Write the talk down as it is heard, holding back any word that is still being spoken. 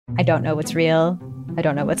I don't know what's real. I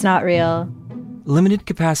don't know what's not real. Limited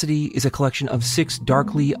Capacity is a collection of 6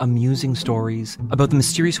 darkly amusing stories about the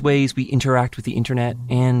mysterious ways we interact with the internet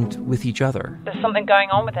and with each other. There's something going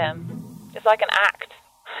on with him. It's like an act.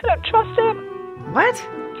 I don't trust him. What?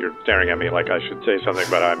 You're staring at me like I should say something,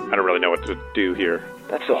 but I don't really know what to do here.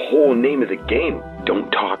 That's the whole name of the game.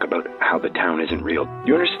 Don't talk about how the town isn't real.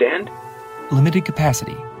 You understand? Limited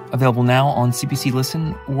Capacity, available now on CBC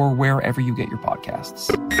Listen or wherever you get your podcasts.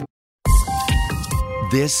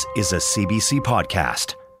 This is a CBC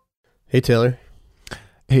podcast. Hey, Taylor.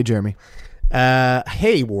 Hey, Jeremy.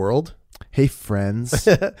 Hey, world. Hey, friends.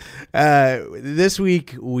 This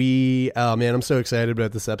week, I'm so excited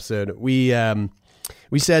about this episode. We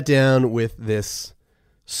sat down with this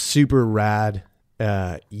super rad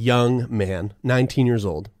young man, 19 years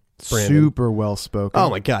old. Brandon. Super well-spoken. Oh,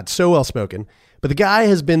 my God. So well-spoken. But the guy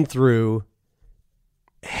has been through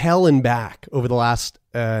hell and back over the last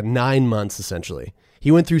 9 months, essentially. He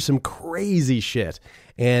went through some crazy shit,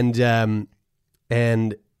 and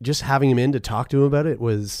just having him in to talk to him about it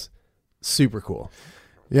was super cool.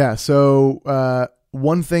 Yeah. So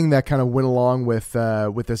one thing that kind of went along with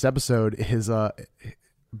this episode is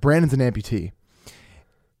Brandon's an amputee,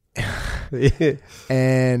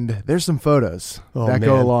 and there's some photos that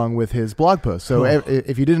go along with his blog post. So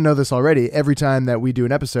if you didn't know this already, every time that we do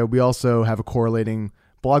an episode, we also have a correlating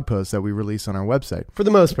blog posts that we release on our website. For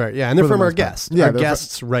the most part, yeah. And they're from our guests. Yeah, our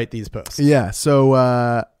guests write these posts. Yeah. So,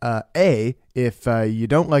 if you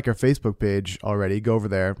don't like our Facebook page already, go over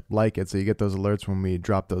there, like it, so you get those alerts when we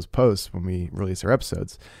drop those posts, when we release our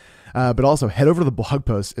episodes. But also head over to the blog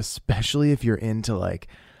post, especially if you're into like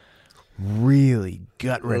really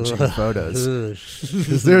gut-wrenching photos,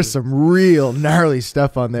 because there's some real gnarly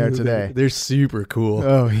stuff on there today. They're super cool.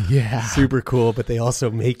 Oh yeah, super cool, but they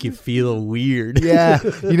also make you feel weird. Yeah.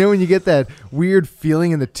 You know when you get that weird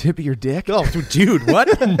feeling in the tip of your dick? Oh, dude, what?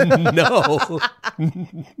 No.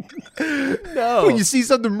 No. When you see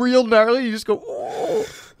something real gnarly, you just go, oh.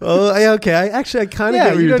 Oh, okay. I kind of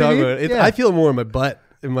get what you're talking about. Yeah. I feel it more in my butt.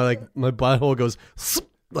 And my butthole goes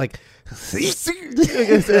like. Okay,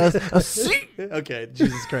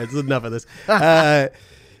 Jesus Christ, enough of this.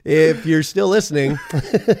 If you're still listening,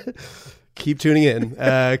 keep tuning in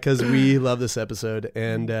because we love this episode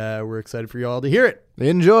and we're excited for you all to hear it.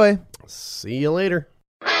 Enjoy. See you later.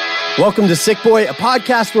 Welcome to Sick Boy, a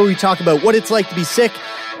podcast where we talk about what it's like to be sick.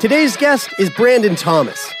 Today's guest is Brandon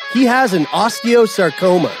Thomas. He has an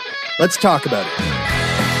osteosarcoma. Let's talk about it.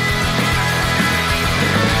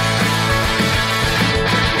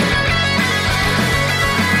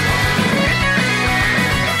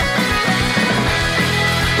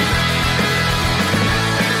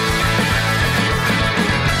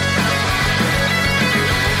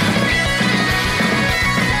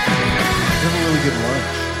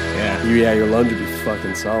 Yeah, your lunge would be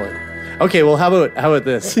fucking solid. Okay, well, how about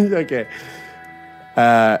this? Okay,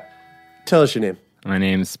 tell us your name. My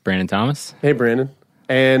name's Brandon Thomas. Hey, Brandon.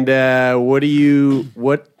 And what are you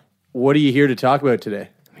here to talk about today?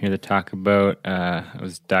 I'm here to talk about. I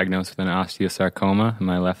was diagnosed with an osteosarcoma in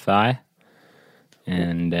my left thigh,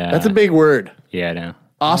 and that's a big word. Yeah, I know.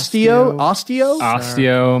 Osteo?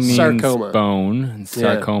 Osteo means sarcoma. Bone, and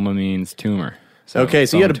sarcoma means tumor. So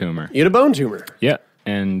you had a tumor. You had a bone tumor. Yeah.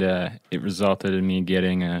 And it resulted in me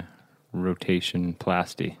getting a rotation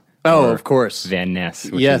plasty. Oh, of course. Van Ness,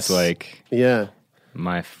 which yes. is like yeah.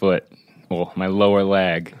 My foot, well, my lower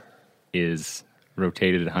leg is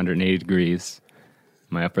rotated 180 degrees.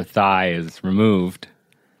 My upper thigh is removed,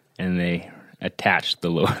 and they attached the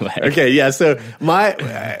lower leg. Okay, yeah, so my...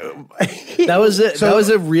 that was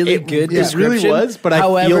a really good description. It really was, but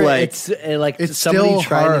however, I feel like it's somebody still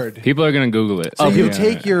hard. People are going to Google it. So you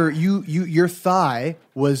take your thigh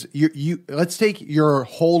was let's take your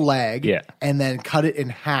whole leg and then cut it in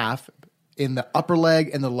half in the upper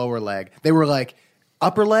leg and the lower leg. They were like,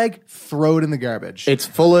 upper leg, throw it in the garbage. It's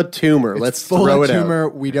full of tumor. Let's throw it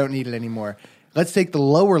out. We don't need it anymore. Let's take the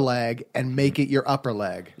lower leg and make it your upper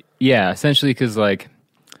leg. Yeah, essentially because like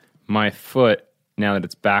my foot, now that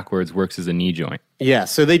it's backwards, works as a knee joint. Yeah,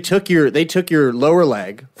 so they took your lower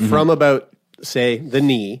leg from about, say, the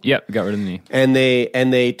knee. Yep, got rid of the knee. And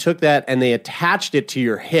they took that and they attached it to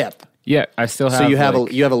your hip. Yeah, I still have. So you have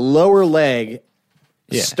a lower leg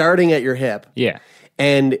starting at your hip. Yeah.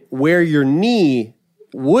 And where your knee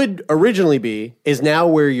would originally be is now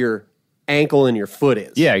where your ankle and your foot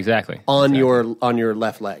is. Yeah, exactly. On your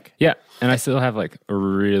left leg. Yeah, and I still have like a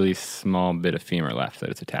really small bit of femur left that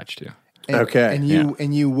it's attached to.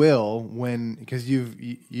 And you will because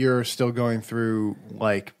you're still going through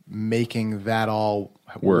like making that all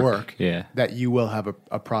work. Yeah. That you will have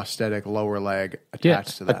a prosthetic lower leg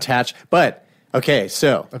attached to that. Attached. But, okay,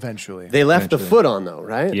 so. Eventually. They left the foot on, though,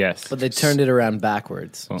 right? Yes. But they turned it around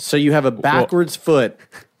backwards. So you have a backwards foot.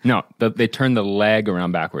 No, they turned the leg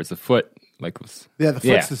around backwards. The foot, was... Yeah, the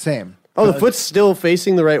foot's the same. Oh, the foot's still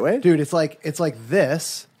facing the right way? Dude, it's like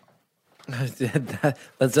this. that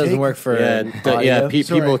doesn't work for audio.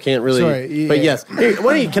 People can't really. Sorry, but yes,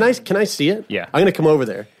 hey, can I see it? Yeah, I'm gonna come over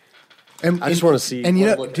there. And, I just want to see. And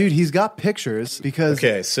dude, he's got pictures because.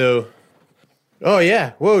 Okay, so. Oh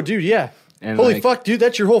yeah! Whoa, dude! Yeah. And holy fuck, dude!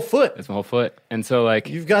 That's your whole foot. That's my whole foot. And so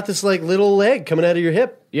you've got this little leg coming out of your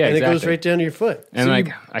hip. Yeah, and exactly. it goes right down to your foot.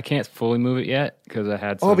 And I can't fully move it yet because I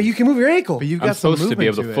had. But you can move your ankle. But you've got I'm supposed to be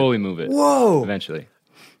able to fully move it. Whoa! Eventually.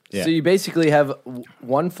 Yeah. So you basically have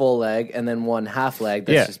one full leg and then one half leg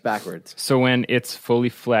that's just backwards. So when it's fully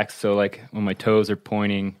flexed, so when my toes are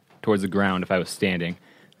pointing towards the ground, if I was standing,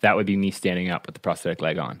 that would be me standing up with the prosthetic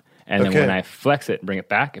leg on. And then when I flex it and bring it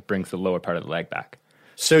back, it brings the lower part of the leg back.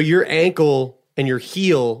 So your ankle and your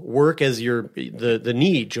heel work as the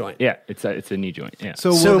knee joint. Yeah, it's a knee joint. Yeah.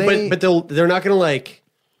 But they're not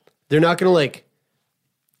gonna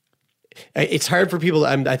it's hard for people.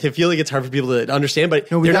 I feel like it's hard for people to understand, but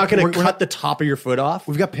they're not going to cut the top of your foot off.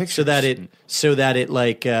 We've got pictures so that it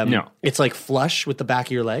no, it's like flush with the back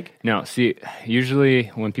of your leg. No, see, usually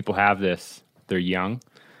when people have this, they're young,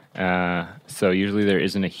 so usually there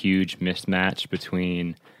isn't a huge mismatch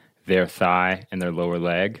between their thigh and their lower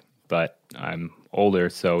leg. But I'm older,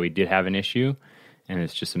 so we did have an issue, and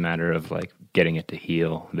it's just a matter of getting it to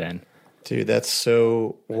heal then. Dude, that's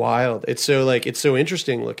so wild. It's so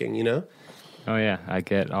interesting looking, you know? Oh yeah, I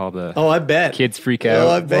get all the I bet. Kids freak out.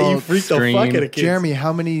 I bet you freak the fuck out of kids. Jeremy,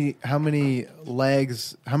 how many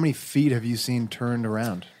feet have you seen turned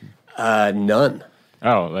around? None.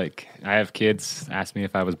 Oh, I have kids ask me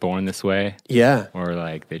if I was born this way. Yeah. Or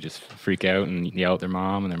they just freak out and yell at their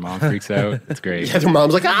mom, and their mom freaks out. It's great. Yeah, their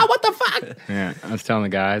mom's like, what the fuck? Yeah, I was telling the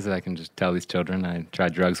guys that I can just tell these children I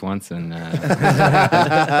tried drugs once, and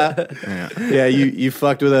you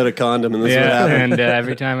fucked without a condom, and this is what happened. And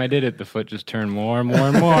every time I did it, the foot just turned more and more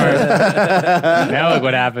and more. Now look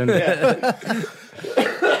what happened. Yeah.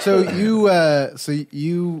 So what's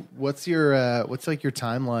your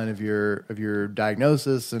timeline of your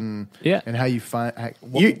diagnosis and how you find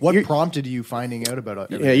what prompted you finding out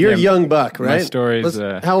about it? Yeah, you're a young buck, right? My story is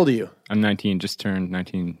how old are you? I'm 19, just turned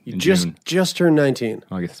 19 in June. Just turned 19.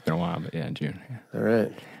 Well, I guess it's been a while, but in June. Yeah. All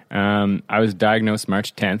right. I was diagnosed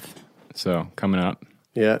March 10th, so coming up.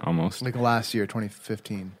 Yeah. Almost. Last year,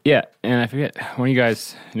 2015. Yeah, and I forget, one of you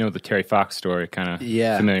guys know the Terry Fox story, kind of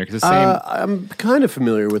familiar? Cause the same. I'm kind of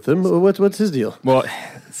familiar with him. What's his deal? Well,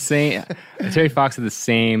 Terry Fox had the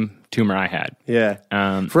same tumor I had. Yeah.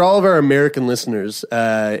 For all of our American listeners,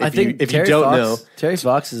 if you don't know, Terry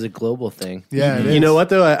Fox is a global thing. Yeah, you know what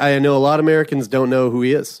though? I know a lot of Americans don't know who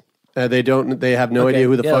he is. They have no idea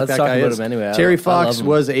who the fuck that guy is. Anyway. Terry Fox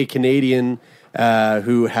was a Canadian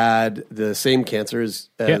who had the same cancer as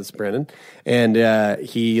Brandon, and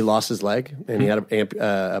he lost his leg, and he had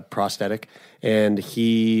a prosthetic, and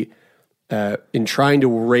he, in trying to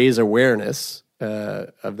raise awareness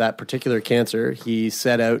of that particular cancer, he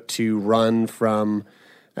set out to run from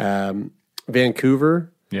Vancouver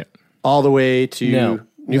all the way to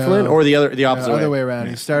Newfoundland, or the opposite other way around.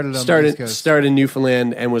 He started on the East Coast. Started in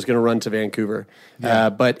Newfoundland and was going to run to Vancouver,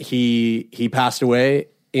 but he passed away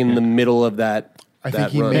in the middle of that. I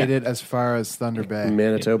think he made it as far as Thunder Bay,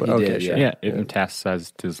 Manitoba. He did, sure. Yeah, it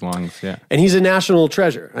metastasized to his lungs. Yeah, and he's a national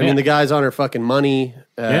treasure. I mean, the guy's on our fucking money.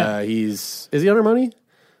 Is he on our money?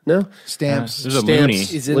 No stamps. There's a loony.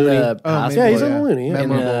 He's in the passport. He's on the loony.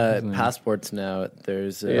 Yeah. In passports now.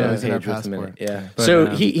 There's a page with him in it. Yeah. But, so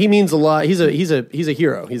he means a lot. He's a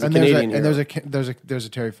hero. He's a Canadian hero. And there's a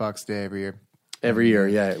Terry Fox Day every year. Every year,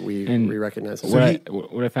 we recognize him.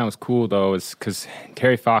 What I found was cool, though, is because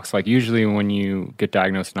Terry Fox, usually when you get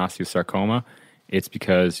diagnosed with osteosarcoma, it's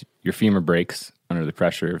because your femur breaks under the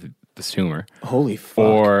pressure of the tumor. Holy fuck.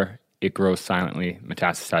 Or it grows silently,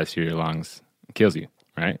 metastasizes to your lungs, and kills you,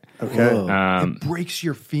 right? Okay. It breaks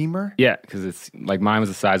your femur? Yeah, because it's mine was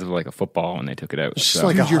the size of a football when they took it out. It's so.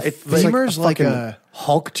 your femur's like a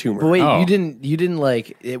Hulk tumor. But wait, you didn't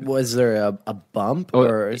was there a bump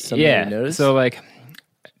or something you noticed? So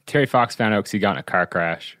Terry Fox found out because he got in a car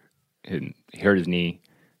crash, he hurt his knee,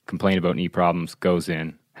 complained about knee problems, goes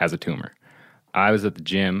in, has a tumor. I was at the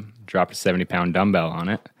gym, dropped a 70-pound dumbbell on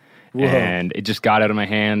it, and it just got out of my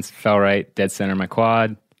hands, fell right dead center of my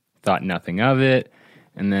quad, thought nothing of it,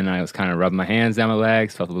 And then I was kind of rubbing my hands down my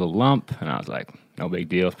legs, felt a little lump, and I was like, no big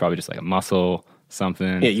deal. It's probably just like a muscle,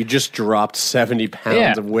 something. Yeah, you just dropped 70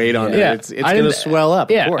 pounds of weight on it. It's going to swell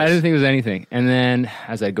up, yeah, of course. I didn't think it was anything. And then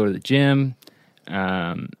as I go to the gym,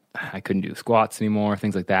 I couldn't do squats anymore,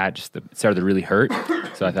 things like that. It started to really hurt.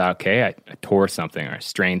 So I thought, okay, I tore something or I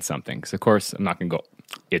strained something. Because, of course, I'm not going to go,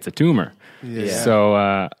 it's a tumor. Yeah. So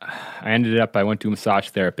I went to a massage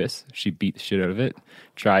therapist. She beat the shit out of it,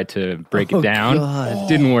 tried to break it down. God.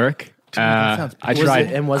 Didn't work. I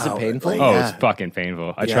tried. Was it painful? Oh, it was fucking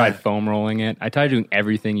painful. I tried foam rolling it. I tried doing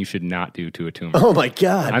everything you should not do to a tumor. Oh my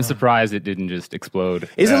God! I'm surprised it didn't just explode.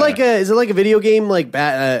 Is it like a video game, like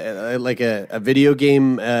a video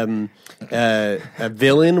game a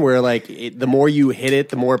villain where like the more you hit it,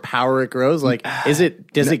 the more power it grows? Like, does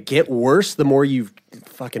it get worse the more you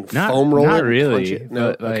fucking foam roll it? Not really. Punch it? No,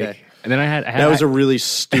 okay. And then I had that was a really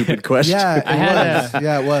stupid question.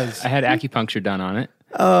 It was. I had acupuncture done on it.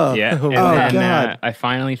 Oh, yeah. And then, God. I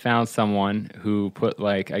finally found someone who put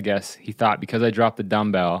I guess he thought because I dropped the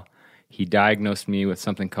dumbbell, he diagnosed me with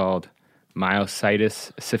something called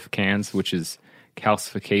myositis ossificans, which is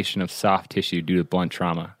calcification of soft tissue due to blunt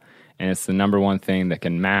trauma. And it's the number one thing that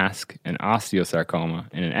can mask an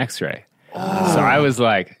osteosarcoma in an x-ray. Oh. So I was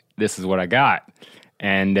like, this is what I got.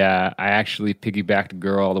 And I actually piggybacked a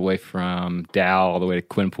girl all the way from Dow all the way to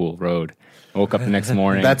Quinpool Road. I woke up the next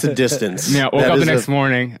morning. That's a distance. Yeah, woke up the next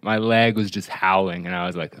morning. My leg was just howling, and I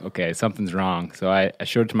was like, okay, something's wrong. So I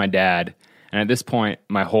showed it to my dad, and at this point,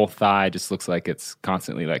 my whole thigh just looks like it's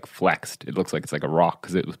constantly like flexed. It looks like it's like a rock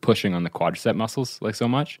because it was pushing on the quadricep muscles like so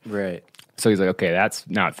much. Right. So he's like, okay, that's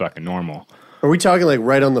not fucking normal. Are we talking like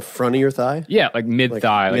right on the front of your thigh? Yeah, like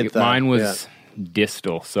mid-thigh. Like mid-thigh, mine was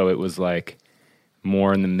distal, so it was like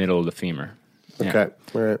more in the middle of the femur. Yeah. Okay,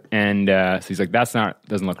 all right. And so he's like,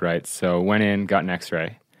 doesn't look right. So went in, got an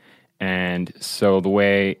x-ray. And so the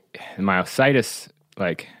way myositis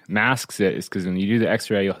like masks it is because when you do the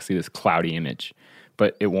x-ray, you'll see this cloudy image,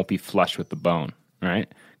 but it won't be flush with the bone,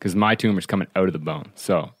 right? Because my tumor's coming out of the bone.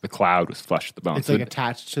 So the cloud was flush with the bone. It's so like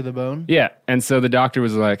attached to the bone? Yeah. And so the doctor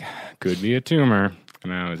was like, could be a tumor.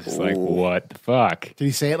 And I was just like, what the fuck? Did he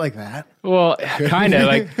say it like that? Well, kind of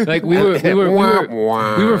like we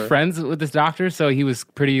were friends with this doctor, so he was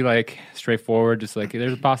pretty like straightforward, just like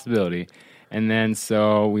there's a possibility. And then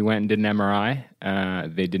so we went and did an MRI.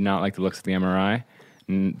 They did not like the looks of the MRI.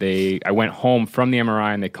 And I went home from the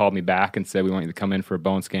MRI and they called me back and said we want you to come in for a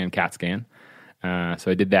bone scan, CAT scan. So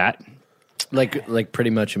I did that. Like pretty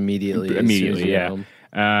much immediately. Immediately,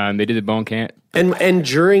 yeah. They did the bone scan. And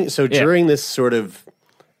during this sort of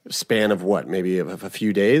span of what, maybe a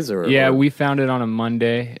few days or we found it on a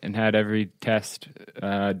Monday and had every test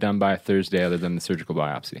done by a Thursday other than the surgical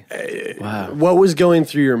biopsy. Wow. What was going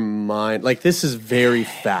through your mind? Like, this is very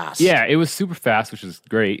fast. Yeah, it was super fast, which was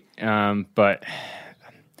great. But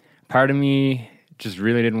part of me just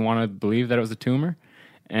really didn't want to believe that it was a tumor.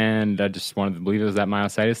 And I just wanted to believe it was that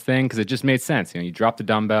myositis thing because it just made sense. You drop the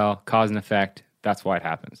dumbbell, cause and effect. That's why it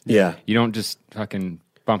happens. Yeah. You don't just fucking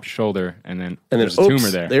bump your shoulder and then there's a tumor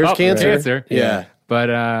there. There's cancer. Yeah.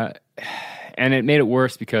 But, and it made it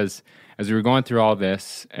worse because as we were going through all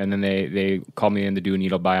this, and then they called me in to do a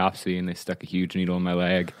needle biopsy and they stuck a huge needle in my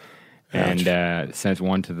leg and sent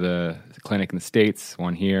one to the clinic in the States,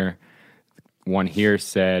 one here. One here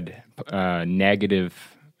said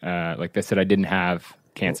negative, like they said I didn't have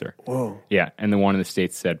cancer. Whoa. Yeah. And the one in the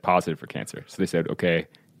States said positive for cancer. So they said, okay,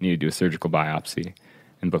 you need to do a surgical biopsy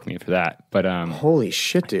and book me in for that. But holy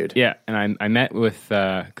shit, dude. Yeah, and I met with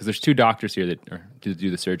because there's two doctors here that do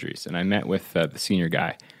the surgeries, and I met with the senior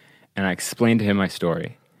guy, and I explained to him my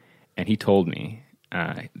story, and he told me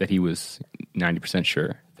that he was 90%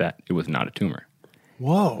 sure that it was not a tumor.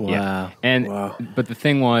 Whoa! Yeah. But the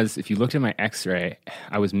thing was, if you looked at my X-ray,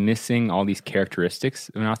 I was missing all these characteristics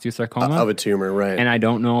of an osteosarcoma of a tumor, right? And I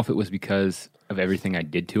don't know if it was because of everything I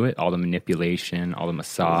did to it, all the manipulation, all the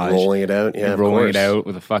massage, rolling it out, rolling it out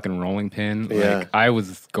with a fucking rolling pin. Yeah. Like, I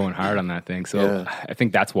was going hard on that thing, so I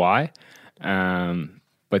think that's why.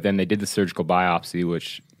 But then they did the surgical biopsy,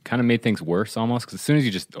 which kind of made things worse almost because as soon as you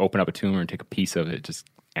just open up a tumor and take a piece of it, it just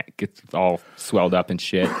gets all swelled up and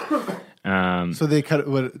shit. So they cut.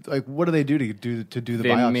 What do they do to do the biopsy?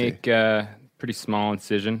 They make a pretty small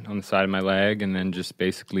incision on the side of my leg, and then just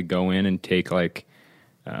basically go in and take it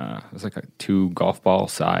was like a 2 golf ball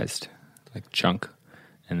sized chunk,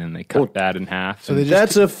 and then they cut that in half. So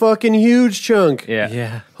that's a fucking huge chunk.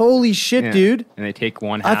 Yeah. Holy shit, dude! And they take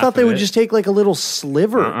one half. I thought they would just take like a little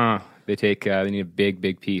sliver. They take. They need a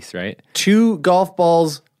big piece, right? 2 golf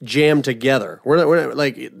balls jammed together. We're not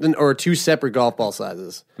like, or two separate golf ball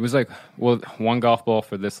sizes. It was like, one golf ball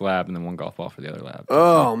for this lab and then one golf ball for the other lab.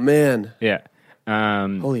 Oh man. Yeah.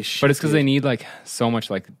 Holy shit. But it's because dude. they need like so much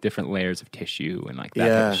like different layers of tissue and like that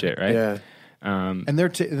type of shit, right? Yeah.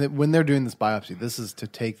 And when they're doing this biopsy, this is to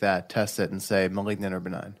take that, test it, and say malignant or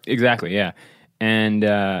benign. Exactly, yeah. And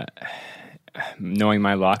knowing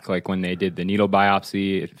my luck, like when they did the needle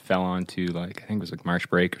biopsy, it fell onto like, I think it was like March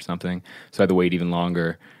break or something. So I had to wait even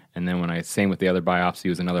longer. And then same with the other biopsy, it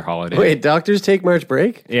was another holiday. Wait, doctors take March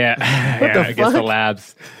break? Yeah. I guess the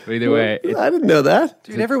labs. But either way. I didn't know that.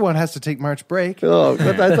 Dude, everyone has to take March break. Oh,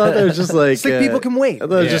 but I thought that was just like... Sick people can wait. I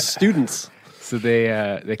thought it was just students. So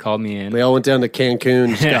they called me in. They all went down to Cancun,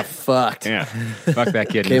 just got fucked. Yeah. Fuck that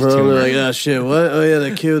kid. Came home, they're like, oh shit, what? Oh yeah,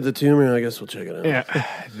 the kid with the tumor, I guess we'll check it out.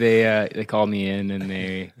 Yeah. They called me in and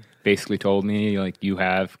they basically told me, like, you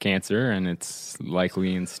have cancer and it's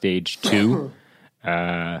likely in stage 2.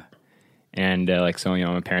 And like, so, you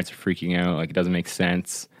know, my parents are freaking out, like, it doesn't make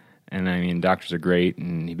sense. And I mean, doctors are great,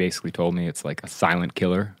 and he basically told me it's like a silent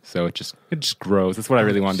killer, so it just grows. That's what I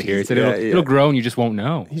really wanted to hear. He said it'll grow, and you just won't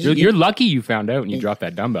know. You're lucky you found out, and you dropped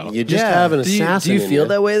that dumbbell. You just have an assassin. Do you feel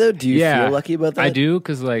that way though? Do you feel lucky about that? I do,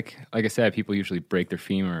 because like I said, people usually break their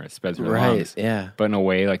femur, especially their lungs. Yeah. But in a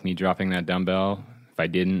way, like me dropping that dumbbell, if I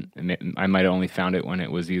didn't, I might have only found it when it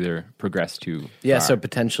was either progressed too far. So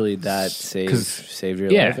potentially that saved your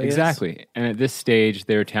life. Yeah, I guess? exactly. And at this stage,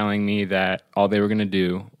 they were telling me that all they were going to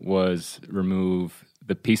do was remove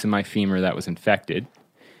the piece of my femur that was infected,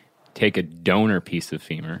 take a donor piece of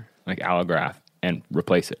femur, like allograft, and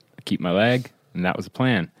replace it. Keep my leg, and that was the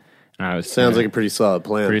plan. And I was Sounds like a pretty solid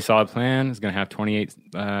plan. Pretty solid plan. I was going to have 28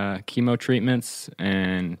 chemo treatments,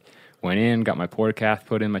 and went in, got my portacath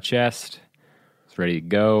put in my chest. Ready to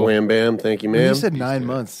go. Wham bam, thank you, ma'am. You said 9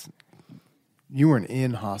 months. You weren't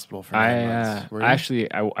in hospital for 9 months. Were you?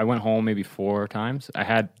 Actually, I went home maybe 4 times. I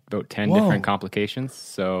had about 10 different complications,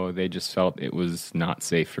 so they just felt it was not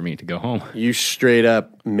safe for me to go home. You straight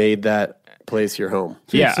up made that place your home.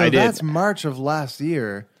 Dude, yeah, so I did. That's March of last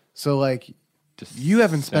year. So like, you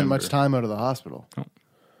haven't spent much time out of the hospital. Oh.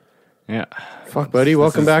 Yeah. Fuck, buddy.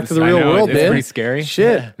 Welcome back to the real world, it's man. Pretty scary.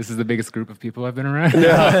 Shit. This is the biggest group of people I've been around.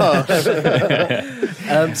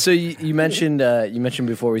 So you mentioned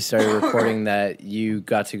before we started recording that you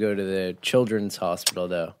got to go to the children's hospital,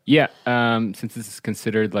 though. Yeah. Since this is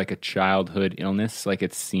considered like a childhood illness, like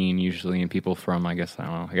it's seen usually in people from, I guess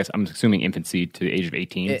I'm assuming infancy to the age of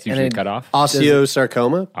 18. It's usually cut off.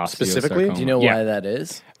 Osteosarcoma, specifically? Do you know why that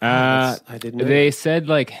is? I didn't know. They said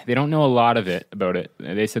like they don't know a lot about it.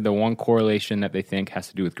 They said the one correlation that they think has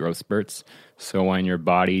to do with growth spurts. So when your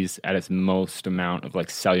body's at its most amount of like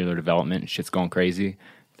cellular development, shit's going crazy,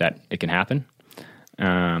 that it can happen.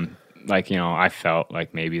 Like, you know, I felt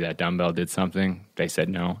like maybe that dumbbell did something. They said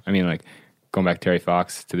no. I mean, like going back to Terry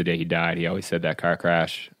Fox to the day he died, he always said that car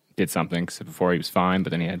crash did something. So before he was fine, but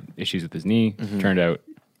then he had issues with his knee. Turned out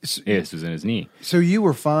this was in his knee. So you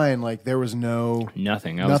were fine. Like there was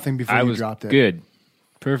nothing before you dropped it. Good.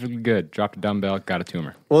 Perfectly good. Dropped a dumbbell, got a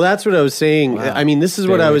tumor. Well, that's what I was saying. Wow. I mean, this is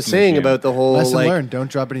what I was saying about the whole Lesson like. learned: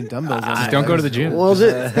 don't drop any dumbbells. Just don't go to the gym. Well,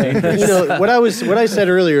 you know what I said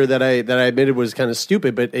earlier that I admitted was kind of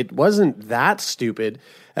stupid, but it wasn't that stupid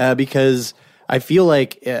because I feel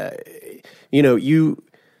like if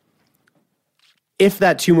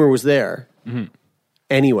that tumor was there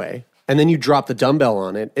anyway. And then you drop the dumbbell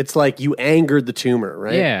on it. It's like you angered the tumor,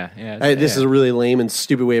 right? Yeah. This is a really lame and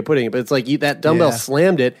stupid way of putting it, but it's like that dumbbell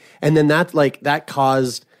slammed it, and then that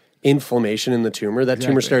caused inflammation in the tumor. That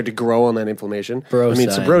tumor started to grow on that inflammation.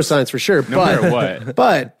 It's a bro science for sure. No matter what.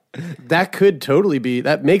 But that could totally be.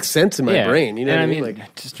 That makes sense in my brain. You know what I mean?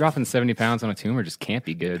 Like, just dropping 70 pounds on a tumor just can't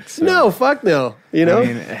be good. So. No, fuck no. You know,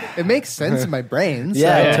 it makes sense in my brain.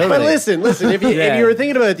 Yeah, totally. But listen. If you were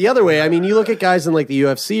thinking about it the other way, I mean, you look at guys in like the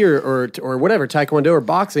UFC or whatever, Taekwondo or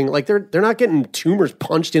boxing, like they're not getting tumors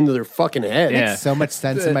punched into their fucking head. It makes so much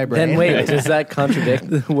sense in my brain. Then wait, does that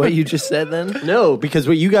contradict what you just said? Then no, because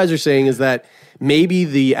what you guys are saying is that maybe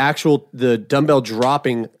the dumbbell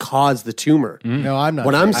dropping caused the tumor. No, I'm not.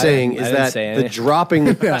 What I'm saying is that the dropping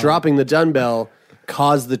the dumbbell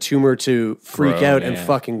caused the tumor to freak out and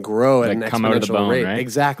fucking grow at an come out of the exponential bone, rate. right?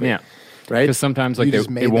 Exactly. Yeah. Right? Because sometimes like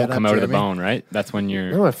it won't come out of the Jeremy. bone, right? That's when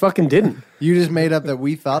you're... No, I fucking didn't. You just made up that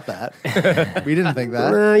we thought that. We didn't think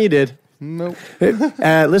that. Nah, you did. Nope.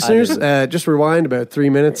 Listeners, just rewind about 3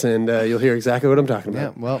 minutes and you'll hear exactly what I'm talking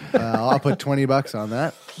Yeah, about. well, I'll put $20 on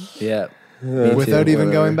that. yeah. Without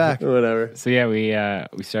even going back. Whatever. So yeah,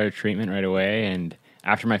 we started treatment right away, and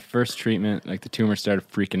after my first treatment, like the tumor started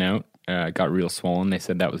freaking out. It got real swollen. They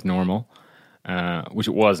said that was normal, which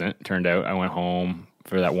it wasn't. Turned out I went home,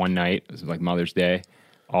 for that one night. It was like Mother's Day.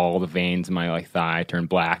 All the veins in my like thigh turned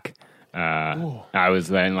black. I was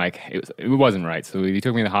then like, it wasn't right. So he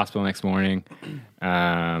took me to the hospital the next morning.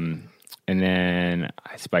 And then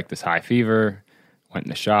I spiked this high fever, went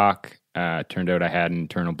into shock. Turned out I had an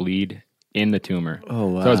internal bleed in the tumor. Oh,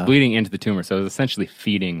 wow. So I was bleeding into the tumor. So I was essentially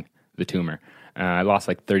feeding the tumor. I lost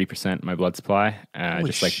like 30% of my blood supply,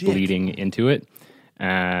 just like bleeding into it.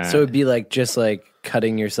 So it'd be like just like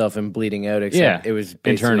cutting yourself and bleeding out, except it was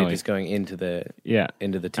basically internally just going into the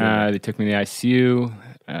into the tumor. They took me to the ICU.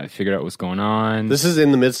 Figured out what was going on. This is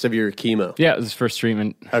in the midst of your chemo. Yeah, it was first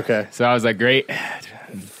treatment. Okay. So I was like, great.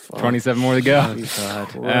 27 more to go.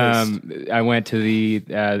 I went to the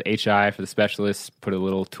HI for the specialist, put a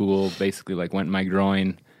little tool, basically like went in my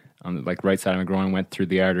groin, on the like right side of my groin, went through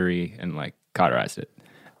the artery and like cauterized it.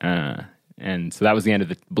 And so that was the end of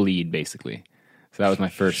the bleed, basically. So that was my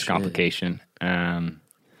first complication.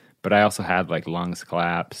 But I also had like lungs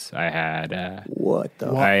collapse. I had what the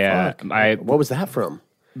fuck? What was that from?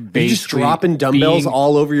 You just dropping dumbbells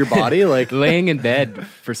all over your body, like laying in bed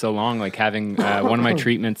for so long, like having one of my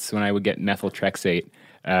treatments when I would get methotrexate.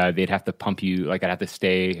 They'd have to pump you, like I'd have to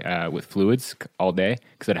stay with fluids all day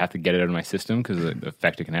because I'd have to get it out of my system because of the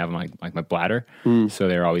effect it can have on my bladder. So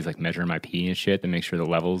they're always like measuring my pee and shit to make sure the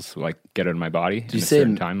levels like get out of my body in a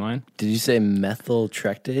certain timeline. Did you say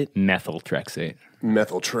methotrexate? Methotrexate.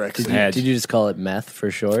 Methotrexate. Did you just call it meth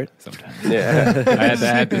for short? Sometimes. Yeah. I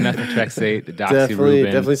had the methotrexate, the definitely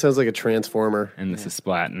doxyrubin. sounds like a transformer. And the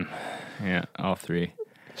cisplatin. Yeah, all three.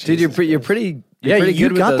 Dude, you're pretty good you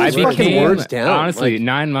with got those those fucking words down. Honestly, like,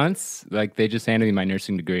 9 months, like they just handed me my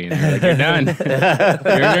nursing degree and they're like, you're done.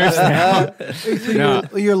 You're a nurse now.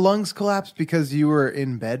 So your lungs collapsed because you were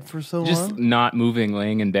in bed for so Just long? not moving,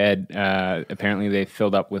 laying in bed. Apparently they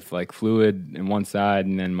filled up with like fluid in one side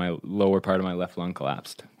and then my lower part of my left lung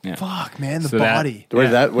collapsed. Yeah. Fuck, man, the So body. what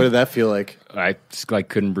did that feel like? I just like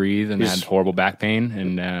couldn't breathe and had horrible back pain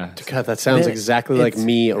and God, that sounds exactly like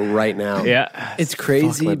me right now. yeah. It's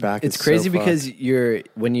crazy. my back It's is crazy so because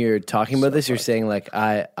when you're talking about this, you're saying like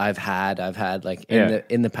I've had like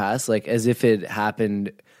in the past, like as if it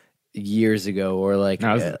happened years ago or like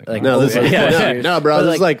No, years. bro, But,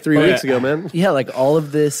 this is like 3 weeks ago, man. Yeah, like all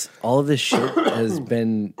of this shit has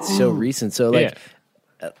been so recent. So like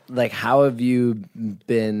like how have you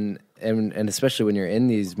been and especially when you're in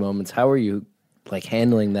these moments, how are you like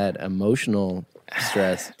handling that emotional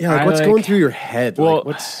stress? Yeah, like what's going through your head? Well, like,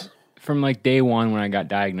 what's from like day one when I got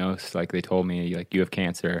diagnosed, like they told me like you have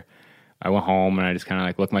cancer. I went home and I just kind of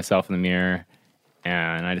like looked myself in the mirror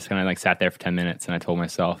and I just kind of like sat there for 10 minutes and I told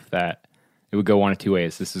myself that it would go one of two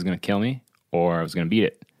ways. This is going to kill me or I was going to beat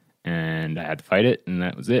it. And I had to fight it and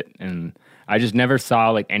that was it. And I just never saw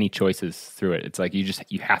like any choices through it. It's like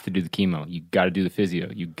you have to do the chemo. You got to do the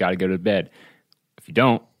physio. You got to go to bed. If you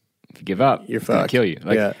don't, if you give up, you're it's going to fucked. kill you.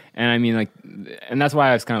 Like, Yeah. And I mean like, and that's why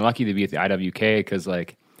I was kind of lucky to be at the IWK because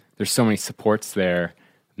like there's so many supports there.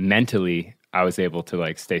 Mentally, I was able to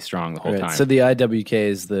like stay strong the whole time. So the IWK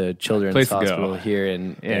is the Children's Place to go. Hospital here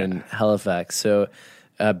in Halifax. So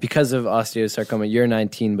because of osteosarcoma, you're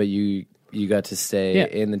 19, but you got to stay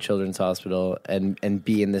in the Children's Hospital and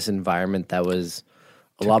be in this environment that was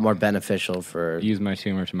a lot more beneficial for use my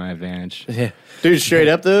tumor to my advantage. Yeah. Dude, straight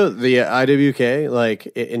up though, the IWK, like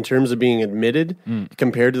in terms of being admitted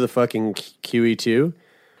compared to the fucking QE2,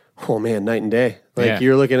 oh man, night and day. Like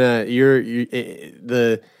you're looking at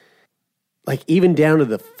the like even down to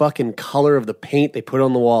the fucking color of the paint they put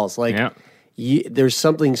on the walls. Like there's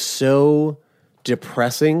something so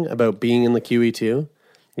depressing about being in the QE2.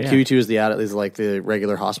 QE2 is like the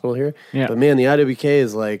regular hospital here. Yeah. But man, the IWK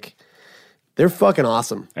is like they're fucking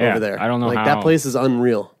awesome over there. I don't know like how that place is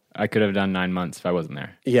unreal. I could have done 9 months if I wasn't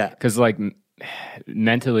there. Yeah. Because like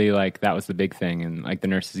mentally, like that was the big thing, and like the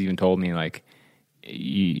nurses even told me like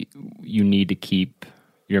you need to keep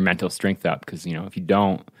your mental strength up because you know if you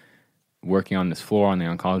don't, working on this floor on the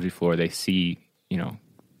oncology floor, they see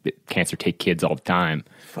cancer take kids all the time.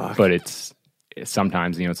 Fuck. But it's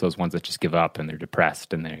sometimes it's those ones that just give up and they're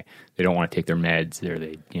depressed and they don't want to take their meds or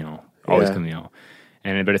they always come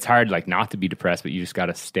but it's hard like not to be depressed, but you just got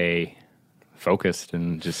to stay focused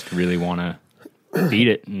and just really want to beat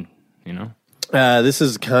it and this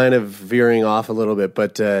is kind of veering off a little bit,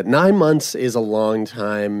 but 9 months is a long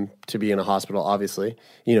time to be in a hospital, obviously,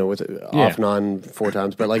 with off and on 4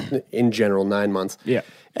 times, but like in general, 9 months. Yeah.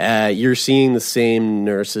 You're seeing the same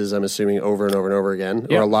nurses, I'm assuming, over and over and over again,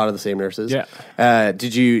 or a lot of the same nurses. Yeah.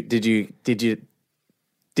 Did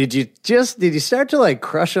Did you start to like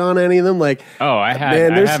crush on any of them? Like, I had.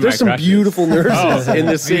 Man, I had there's some crushes. beautiful nurses in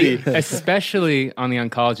the city, especially on the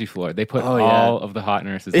oncology floor. They put all of the hot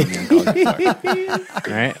nurses on the oncology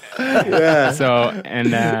floor, right? Yeah. So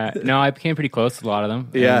no, I became pretty close to a lot of them.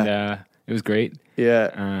 Yeah, and it was great.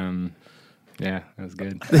 Yeah. Yeah, that was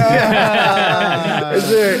good.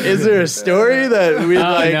 Is there a story that we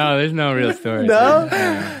like? No, there's no real story. No?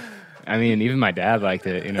 I mean, even my dad liked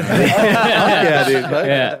it, you know. Yeah, dude.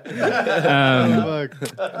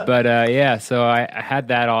 Yeah. So I had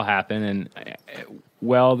that all happen, and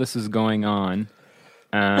while this was going on,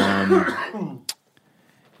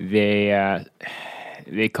 they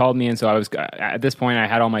called me in. So I was at this point, I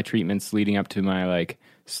had all my treatments leading up to my like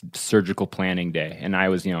surgical planning day, and I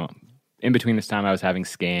was, in between this time, I was having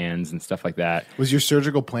scans and stuff like that. Was your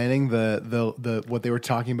surgical planning the what they were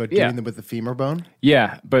talking about doing with the femur bone?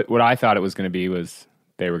 Yeah, but what I thought it was going to be was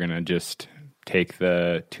they were going to just take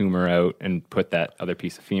the tumor out and put that other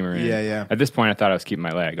piece of femur in. Yeah. At this point, I thought I was keeping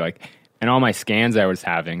my leg. And all my scans I was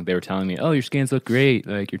having, they were telling me, "Oh, your scans look great.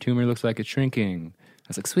 Like your tumor looks like it's shrinking." I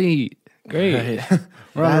was like, "Sweet, great,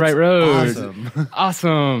 we're on the right road,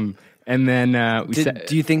 awesome." And then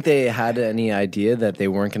do you think they had any idea that they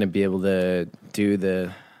weren't going to be able to do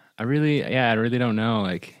the? I really don't know.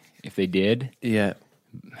 Like if they did, yeah.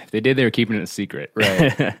 If they did, they were keeping it a secret,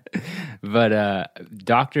 right? But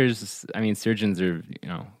doctors, surgeons are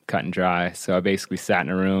cut and dry. So I basically sat in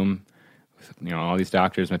a room with all these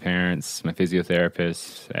doctors, my parents, my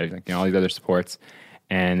physiotherapist, all these other supports,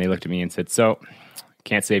 and they looked at me and said, "So,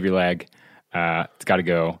 can't save your leg. It's got to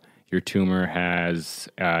go. Your tumor has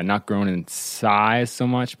not grown in size so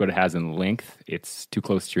much, but it has in length. It's too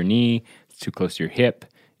close to your knee. It's too close to your hip.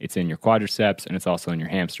 It's in your quadriceps, and it's also in your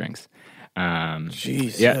hamstrings."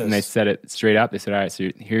 Jesus. Yeah, and they said it straight up. They said, "All right,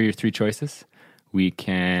 so here are your three choices. We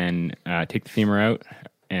can take the femur out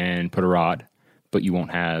and put a rod, but you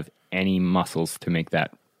won't have any muscles to make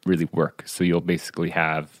that really work. So you'll basically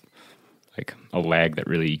have like a leg that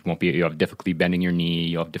really won't be. You'll have difficulty bending your knee.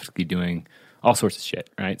 You'll have difficulty doing all sorts of shit,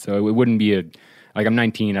 right? So it wouldn't be I'm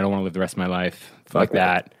 19, I don't want to live the rest of my life like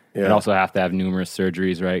that. Yeah. I'd also have to have numerous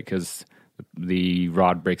surgeries, right? Because the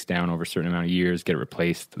rod breaks down over a certain amount of years, get it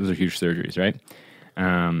replaced. Those are huge surgeries, right?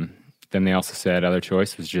 Then they also said other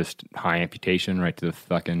choice was just high amputation right up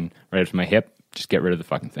to my hip. Just get rid of the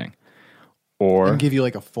fucking thing. And give you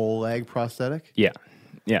like a full leg prosthetic? Yeah.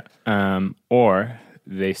 Or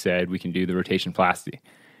they said we can do the rotation plasty.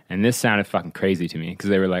 And this sounded fucking crazy to me because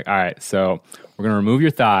they were like, "All right, so we're going to remove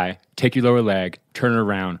your thigh, take your lower leg, turn it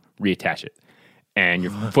around, reattach it. And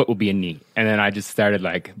your foot will be a knee." And then I just started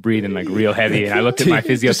like breathing like real heavy. And I looked at my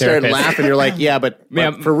physiotherapist. You started laughing. You're like, "Yeah, but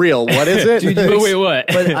for real, what is it?" Dude, wait, what?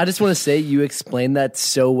 But I just want to say you explained that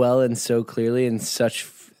so well and so clearly in such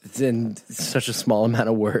a small amount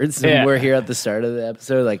of words. And we're here at the start of the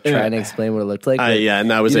episode, like trying to explain what it looked like. And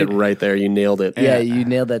that was it right there. You nailed it. Yeah, you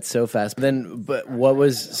nailed that so fast. But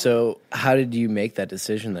how did you make that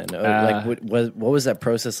decision then? What was that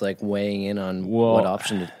process like weighing in on what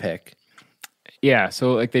option to pick? Yeah,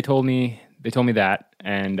 so like they told me that,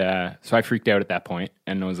 and so I freaked out at that point,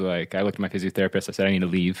 and was like, I looked at my physiotherapist. I said I need to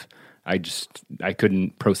leave. I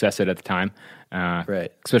couldn't process it at the time,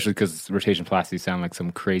 right? Especially because rotation plasty sound like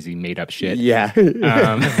some crazy made up shit. Yeah,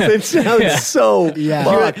 it sounds so. Yeah,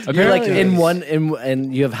 you're like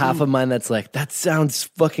and you have half of mine that's like that sounds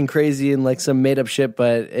fucking crazy and like some made up shit,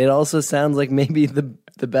 but it also sounds like maybe the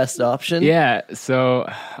best option. Yeah.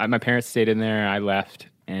 So my parents stayed in there. I left,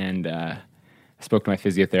 and I spoke to my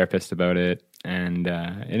physiotherapist about it, and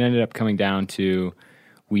it ended up coming down to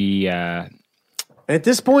At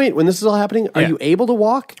this point, when this is all happening, are you able to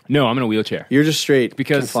walk? No, I'm in a wheelchair. You're just straight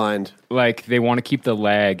because confined. Like they want to keep the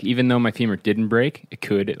leg, even though my femur didn't break, it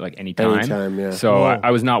could at like any time. Anytime, yeah. So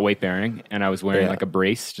I was not weight bearing, and I was wearing like a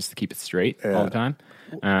brace just to keep it straight all the time.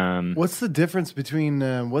 What's the difference between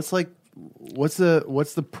what's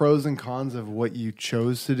the pros and cons of what you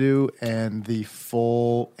chose to do and the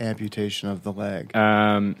full amputation of the leg?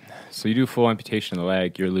 So you do full amputation of the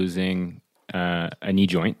leg, you're losing a knee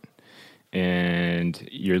joint. And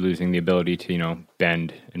you're losing the ability to,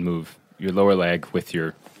 bend and move your lower leg with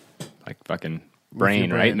your like fucking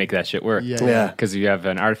brain, right? Make that shit work. Yeah. Because you have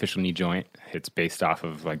an artificial knee joint. It's based off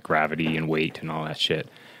of like gravity and weight and all that shit.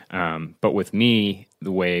 But with me,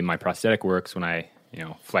 the way my prosthetic works, when I,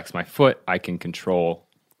 flex my foot, I can control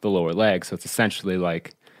the lower leg. So it's essentially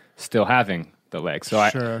like still having the leg. So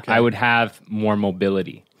I would have more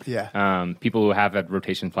mobility. Yeah. People who have had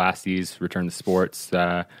rotation plasties return to sports.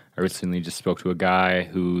 I recently just spoke to a guy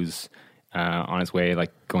who's on his way,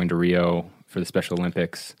 like going to Rio for the Special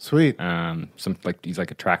Olympics. Sweet. He's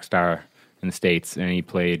like a track star in the States, and he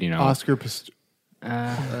played, Oscar Definitely,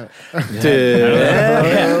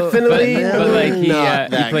 but like he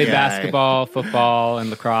that played guy. basketball, football, and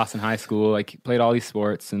lacrosse in high school. Like he played all these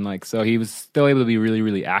sports, and like so he was still able to be really,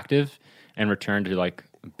 really active and return to like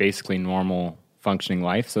basically normal functioning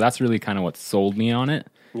life. So that's really kind of what sold me on it.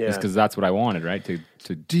 Yeah. Is because that's what I wanted, right?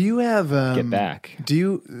 To Do you have get back. Do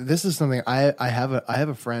you? This is something I have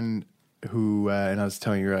a friend who, and I was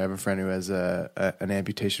telling you, I have a friend who has an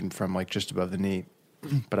amputation from like just above the knee,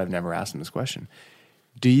 but I've never asked him this question.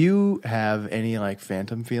 Do you have any like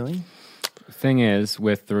phantom feeling? The thing is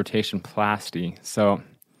with the rotationplasty, so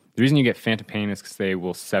the reason you get phantom pain is because they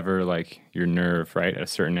will sever like your nerve, right, at a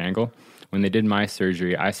certain angle. When they did my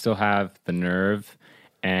surgery, I still have the nerve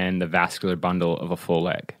and the vascular bundle of a full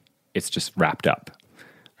leg. It's just wrapped up,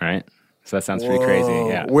 right? So that sounds pretty crazy.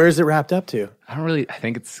 Yeah. Where's it wrapped up to? I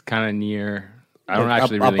think it's kind of near. I don't Like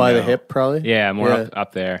actually up really by know. the hip, probably. Yeah, more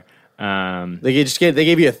up there. They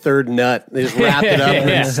gave you a third nut. They just wrapped it up and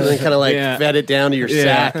then kind of like fed it down to your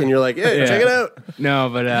sack, and you're like, hey, check it out. No,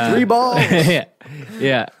 but 3 balls.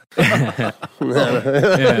 yeah.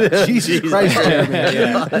 Jesus Christ,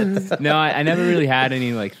 Jeremy. No, I never really had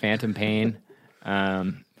any like phantom pain.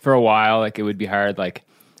 For a while, like it would be hard. Like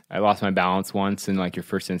I lost my balance once, and like your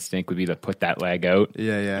first instinct would be to put that leg out.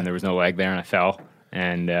 Yeah. And there was no leg there, and I fell.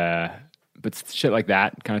 And but shit like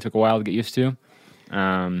that kind of took a while to get used to.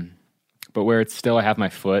 But where it's still, I have my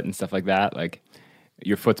foot and stuff like that. Like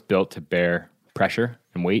your foot's built to bear pressure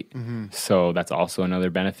and weight, so that's also another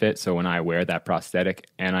benefit. So when I wear that prosthetic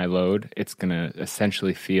and I load, it's gonna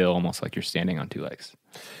essentially feel almost like you're standing on 2 legs.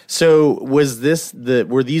 So were these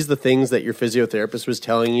the things that your physiotherapist was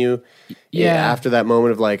telling you? Yeah. After that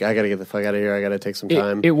moment of like, I got to get the fuck out of here. I got to take some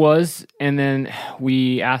time. It was, and then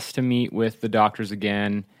we asked to meet with the doctors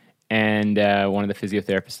again, and one of the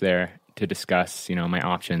physiotherapists there to discuss, my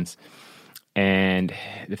options. And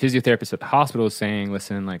the physiotherapist at the hospital is saying,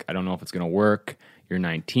 listen, like, I don't know if it's going to work. You're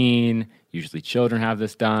 19. Usually children have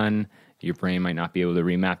this done. Your brain might not be able to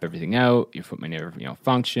remap everything out. Your foot might never,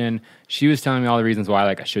 function. She was telling me all the reasons why,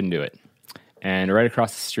 like, I shouldn't do it. And right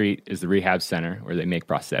across the street is the rehab center where they make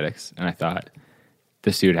prosthetics. And I thought,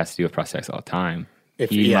 this dude has to deal with prosthetics all the time.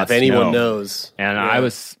 If anyone knows. And I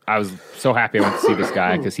was so happy I went to see this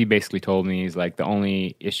guy because he basically told me, he's like, the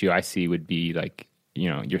only issue I see would be like,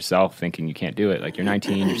 yourself thinking you can't do it. Like you're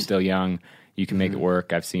 19, you're still young, you can make it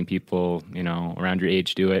work. I've seen people, around your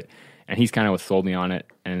age do it. And he's kind of what sold me on it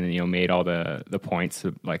and, made all the points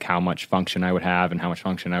of like how much function I would have and how much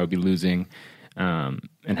function I would be losing. And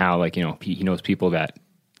how like, he knows people that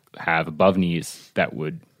have above knees that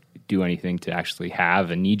would do anything to actually have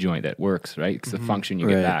a knee joint that works, right? Because the function you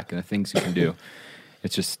get back and the things you can do,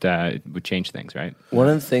 it's just, it would change things, right? One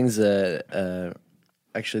of the things that,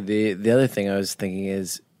 actually, the other thing I was thinking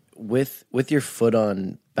is with your foot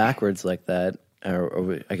on backwards like that,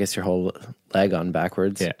 or I guess your whole leg on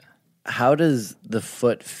backwards. Yeah. How does the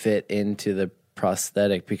foot fit into the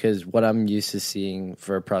prosthetic? Because what I'm used to seeing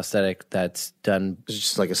for a prosthetic that's done It's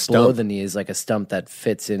just like a below stump. the knee is like a stump that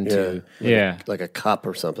fits into. Like a cup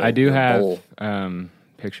or something. I do a have bowl.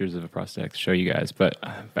 pictures of a prosthetic to show you guys, but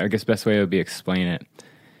I guess best way would be explain it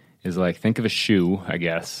is like think of a shoe, I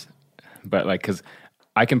guess, but like because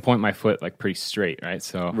I can point my foot like pretty straight, right?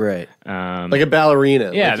 So like a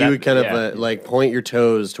ballerina. Yeah, like you would kind of like point your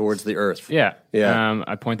toes towards the earth. Yeah. Yeah.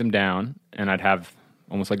 I'd point them down, and I'd have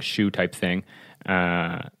almost like a shoe type thing.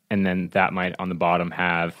 And then that might on the bottom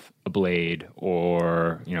have a blade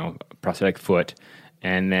or, a prosthetic foot.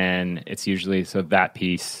 And then it's usually that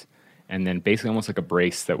piece, and then basically almost like a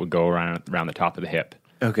brace that would go around the top of the hip.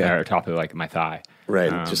 Okay. Or top of like my thigh.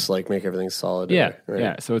 Right. Just like make everything solid. Yeah. Right.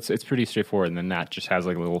 Yeah. So it's pretty straightforward. And then that just has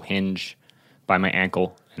like a little hinge by my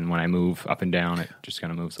ankle. And when I move up and down, it just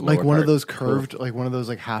kind of moves the lower Like one part. of those curved, like one of those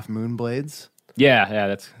like half moon blades.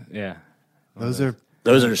 Yeah. Those are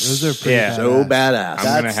pretty Yeah. so badass.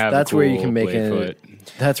 I'm gonna have That's a where you cool can make blade a. foot.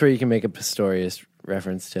 That's where you can make a Pistorius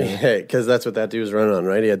reference to. Because that's what that dude was running on,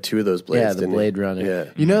 right? He had 2 of those blades. Yeah, the didn't Blade he? Runner. Yeah.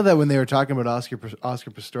 You know that when they were talking about Oscar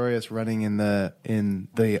Pistorius running in the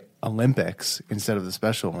Olympics instead of the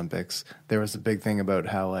Special Olympics, there was a big thing about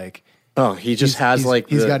how like he just has like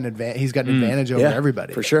he's got an advantage over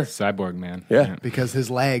everybody for sure. Cyborg man. Yeah. because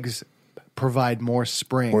his legs provide more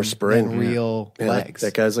spring spring, than real Yeah, legs.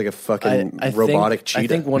 that guy's like a fucking I robotic think, cheetah. I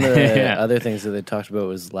think one of the Yeah. other things that they talked about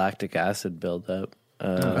was lactic acid buildup.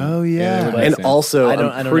 Oh yeah. Yeah. and sense. also, I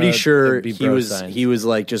don't I'm know, pretty it'd sure be he bro was science. he was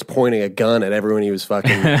like just pointing a gun at everyone he was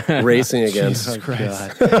fucking racing against. Jesus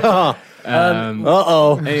Christ. Anyway,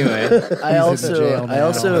 I jail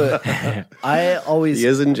now. I always He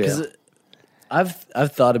is in jail. 'cause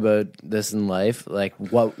I've thought about this in life, like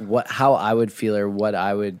how I would feel, or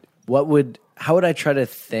how would I try to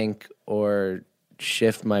think or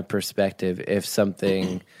shift my perspective if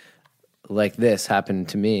something like this happened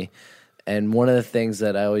to me. And one of the things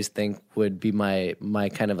that I always think would be my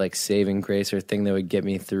kind of like saving grace, or thing that would get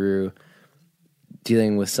me through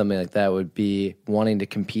dealing with something like that, would be wanting to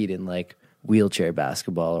compete in like wheelchair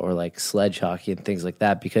basketball or like sledge hockey and things like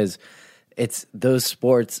that, because it's those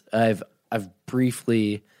sports. I've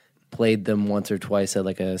briefly played them once or twice at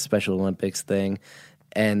like a Special Olympics thing,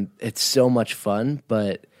 and it's so much fun,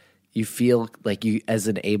 but you feel like you, as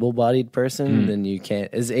an able-bodied person, then you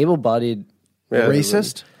can't, as able-bodied.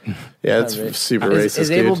 Racist? Yeah, it's super racist. Is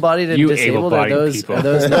able-bodied and disabled? Are those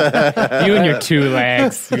not, you and your 2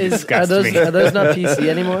 legs? Are those not PC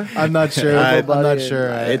anymore? I'm not sure. I'm not sure.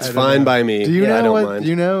 It's fine by me. Do you know I don't what? mind. Do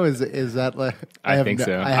you know? Is that like? I think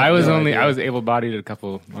so. I was able-bodied a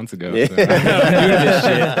couple months ago. Yeah. So I'm doing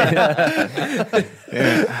this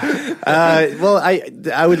shit. Well,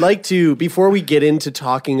 I would like to, before we get into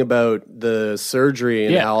talking about the surgery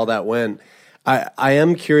and how all that went, I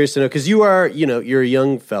am curious to know, because you're a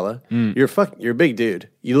young fella. You're a big dude.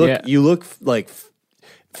 You look like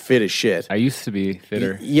fit as shit. I used to be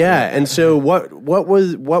fitter. Yeah, and so what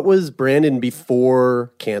was Brandon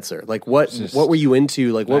before cancer? Like what were you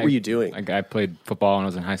into? Like what were you doing? Like I played football when I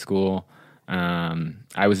was in high school.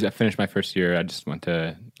 I finished my first year. I just went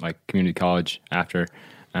to like community college after.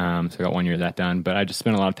 So I got 1 year of that done. But I just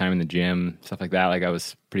spent a lot of time in the gym, stuff like that. Like I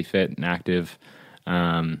was pretty fit and active.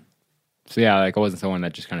 So yeah, like I wasn't someone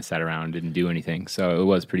that just kind of sat around and didn't do anything. So it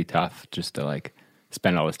was pretty tough just to like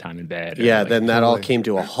spend all this time in bed. Yeah, then that all came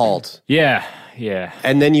to a halt. Yeah.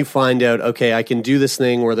 And then you find out, okay, I can do this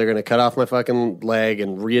thing where they're going to cut off my fucking leg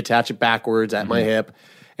and reattach it backwards at my hip,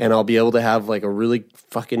 and I'll be able to have like a really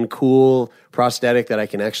fucking cool prosthetic that I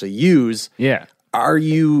can actually use. Yeah. Are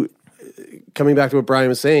you, coming back to what Brian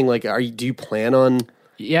was saying, like, do you plan on?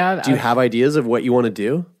 Yeah. Do you have ideas of what you want to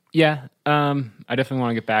do? Yeah. I definitely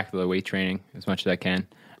want to get back to the weight training as much as I can.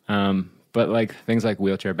 But like things like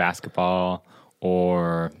wheelchair basketball,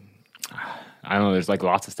 or I don't know, there's like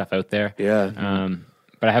lots of stuff out there. Yeah.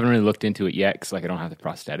 But I haven't really looked into it yet because like I don't have the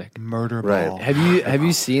prosthetic. Murder Ball. Have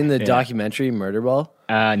you seen the documentary Murder Ball?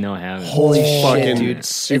 No, I haven't. Holy shit, dude! Dude,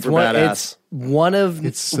 super badass.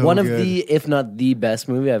 It's one of good. the, if not the best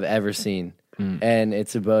movie I've ever seen, and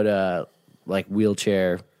it's about a like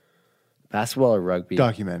wheelchair basketball or rugby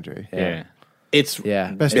Documentary. Yeah. It's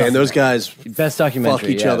Best man, those guys best documentary. fuck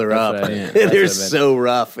each other up. That's They're what so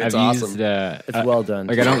rough. It's I've awesome. used, it's well done.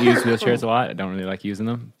 Like I don't use wheelchairs a lot. I don't really like using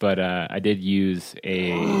them. But I did use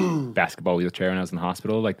a basketball wheelchair when I was in the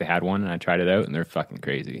hospital. Like they had one, and I tried it out, and they're fucking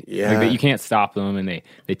crazy. Yeah. Like you can't stop them, and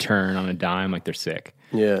they turn on a dime like they're sick.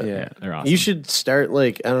 Yeah, they're awesome. You should start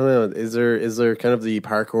like, I don't know. Is there kind of the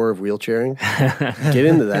parkour of wheelchairing? Get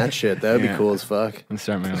into that shit. That would be cool as fuck. I'm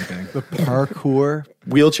starting my own thing. The parkour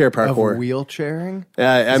Wheelchair of parkour. wheelchairing.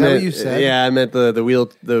 I Is that meant, what you said? Yeah, I meant the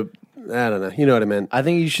wheel. I don't know. You know what I meant. I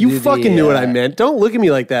think you should. You fucking knew what I meant. Don't look at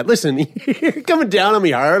me like that. Listen, you're coming down on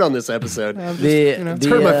me hard on this episode. It's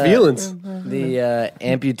hurt my feelings. The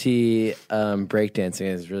amputee breakdancing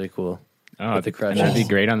is really cool. Oh, with the crutches. that'd be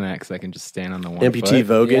great on that because I can just stand on the one Amputee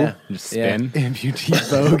foot voguing. Yeah. and just spin. Amputee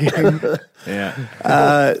voguing.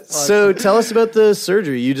 Yeah. So tell us about the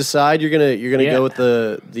surgery. You decide you're gonna go with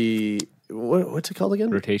the what's it called again?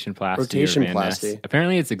 Rotation plasty. Rotation or Van Ness. plasty.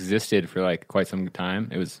 Apparently, it's existed for like quite some time.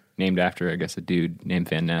 It was named after, I guess, a dude named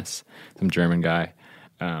Van Ness, some German guy.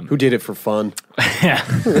 Who did it for fun? Yeah.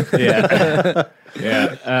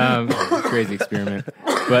 Crazy experiment.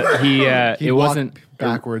 But He it walked wasn't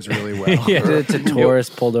backwards really well. Yeah. Did it to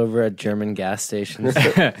tourists pulled over at German gas stations.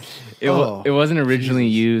 It wasn't originally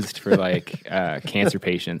used for like cancer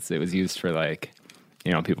patients. It was used for like,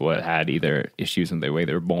 people that had either issues with the way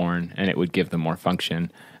they were born, and it would give them more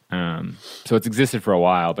function. So it's existed for a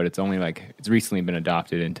while, but it's only like it's recently been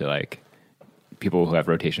adopted into like people who have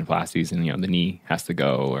rotation plasties, and the knee has to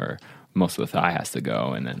go, or most of the thigh has to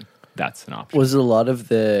go, and then that's an option. Was a lot of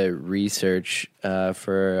the research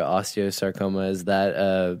for osteosarcoma, is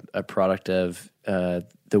that a product of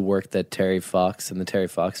the work that Terry Fox and the Terry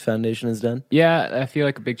Fox Foundation has done? Yeah, I feel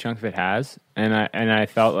like a big chunk of it has, and I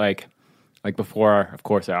felt like before, of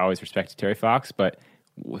course, I always respected Terry Fox, but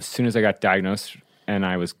as soon as I got diagnosed and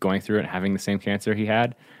I was going through it, having the same cancer he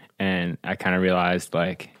had, and I kind of realized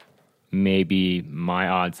like maybe my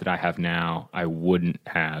odds that I have now I wouldn't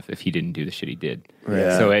have if he didn't do the shit he did.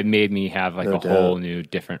 Yeah. So it made me have like No a doubt. whole new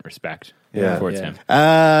different respect towards him.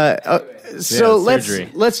 So surgery.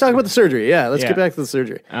 let's talk about the surgery. Yeah, let's Yeah. get back to the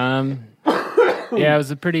surgery. Yeah, it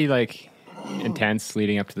was a pretty like intense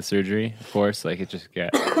leading up to the surgery, of course. Like, it just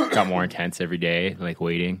got more intense every day, like,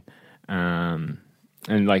 waiting. And,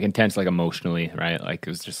 like, intense, like, emotionally, right? Like, it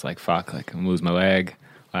was just like, fuck, like, I'm gonna lose my leg.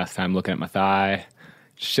 Last time looking at my thigh.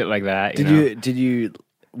 Shit like that,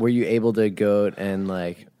 Were you able to go and,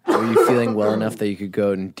 like, were you feeling well enough that you could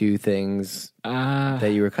go and do things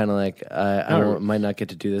that you were kind of like, might not get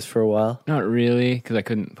to do this for a while? Not really, because I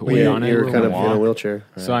couldn't put weight on it. You were kind of in a wheelchair.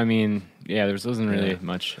 Right. So, I mean, yeah, there wasn't really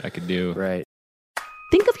much I could do. Right.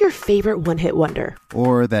 Think of your favorite one-hit wonder.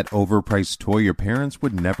 Or that overpriced toy your parents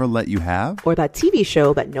would never let you have. Or that TV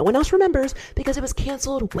show that no one else remembers because it was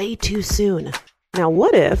canceled way too soon. Now,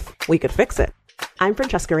 what if we could fix it? I'm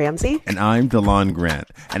Francesca Ramsey. And I'm DeLon Grant.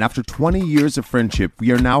 And after 20 years of friendship,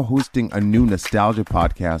 we are now hosting a new nostalgia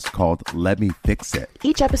podcast called Let Me Fix It.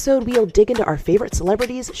 Each episode, we'll dig into our favorite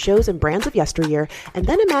celebrities, shows, and brands of yesteryear, and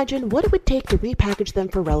then imagine what it would take to repackage them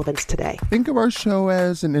for relevance today. Think of our show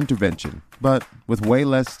as an intervention, but with way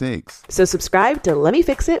less stakes. So subscribe to Let Me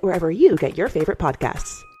Fix It wherever you get your favorite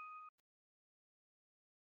podcasts.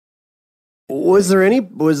 Was there any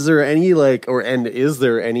like, and is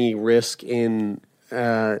there any risk in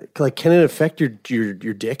like, can it affect your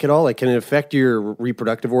dick at all? Like, can it affect your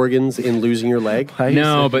reproductive organs in losing your leg?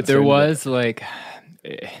 No, but there was like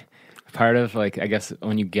part of, like, I guess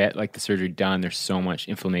when you get like the surgery done, there's so much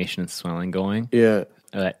inflammation and swelling going. Yeah,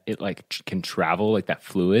 that it like can travel, like, that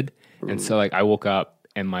fluid, and so, like, I woke up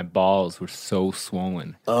and my balls were so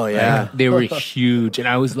swollen. Oh, yeah. Like, they were huge. And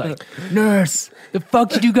I was like, nurse, the fuck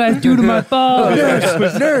did you guys do to my balls?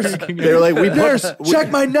 Nurse. They were like, nurse, check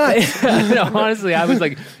my nuts. No, honestly, I was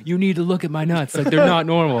like, you need to look at my nuts. Like, they're not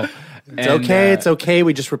normal. It's okay.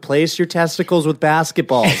 We just replaced your testicles with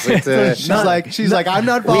basketballs. She's like, I'm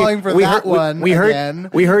not falling for that one. We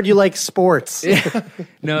heard you like sports.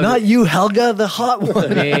 No, not you, Helga, the hot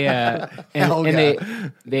one.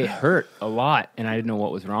 They hurt a lot, and I didn't know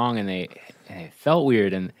what was wrong, and they felt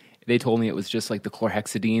weird, and they told me it was just like the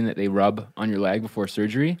chlorhexidine that they rub on your leg before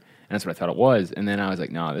surgery, and that's what I thought it was. And then I was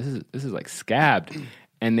like, no, this is like scabbed.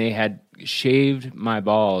 And they had shaved my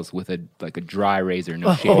balls with a dry razor,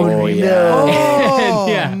 no shaving. Oh,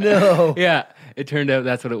 no. No. Yeah. It turned out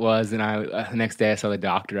that's what it was. And I the next day I saw the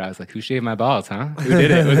doctor. I was like, who shaved my balls, huh? Who did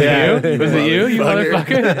it? Was it you? Was it you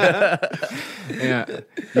motherfucker? Yeah. You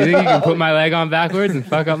think you can put my leg on backwards and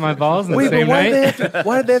fuck up my balls in the same night?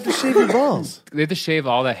 Why did they have to shave your balls? They had to shave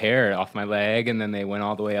all the hair off my leg, and then they went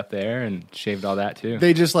all the way up there and shaved all that too.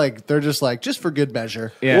 They're just for good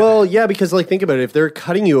measure. Yeah. Well, yeah, because, like, think about it. If they're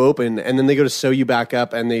cutting you open and then they go to sew you back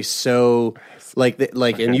up and they sew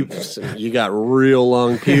and you got real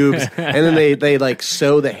long pubes and then they like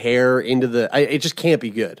sew the hair into it just can't be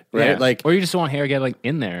good, right? Yeah. Like, or you just don't want hair to get like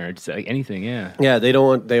in there, or just like anything. Yeah. Yeah, they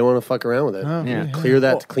want to fuck around with it. Oh, yeah.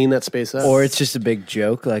 Clean that space up. Or it's just a big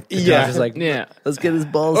joke. Like, the doctor's like, let's get his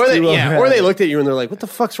balls. Or they looked at you and they're like, what the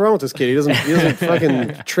fuck's wrong with this kid? He doesn't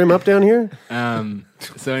fucking trim up down here.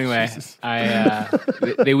 So anyway,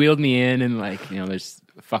 they wheeled me in, and, like, there's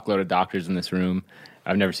a fuckload of doctors in this room.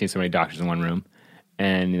 I've never seen so many doctors in one room.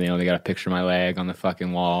 And, they got a picture of my leg on the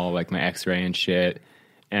fucking wall, like my x-ray and shit.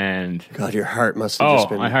 And God, your heart must have just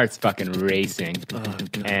been... my heart's fucking racing.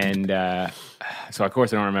 And so, of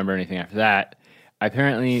course, I don't remember anything after that.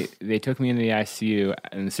 Apparently, they took me into the ICU,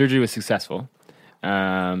 and the surgery was successful.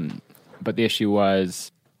 But the issue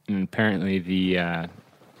was, apparently, the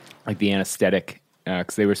anesthetic,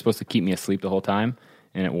 because they were supposed to keep me asleep the whole time,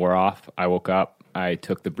 and it wore off. I woke up. I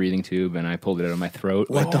took the breathing tube and I pulled it out of my throat.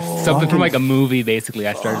 What the fuck? Something from like a movie, basically.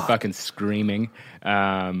 I started fucking screaming.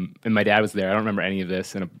 And my dad was there. I don't remember any of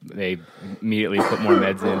this. And they immediately put more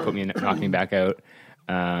meds in, knocked me back out.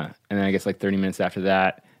 And then I guess like 30 minutes after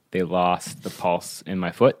that, they lost the pulse in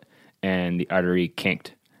my foot and the artery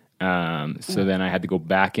kinked. So then I had to go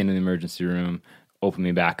back into the emergency room, open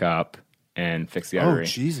me back up, and fix the artery. Oh,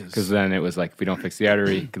 Jesus. Because then it was like, if we don't fix the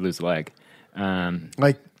artery, you could lose the leg.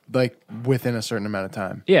 Like within a certain amount of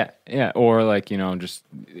time. Yeah. Or like,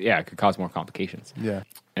 it could cause more complications. Yeah.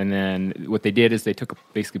 And then what they did is they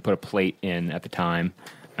basically put a plate in at the time.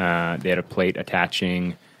 They had a plate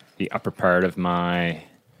attaching the upper part of my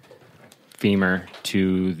femur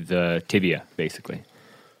to the tibia, basically.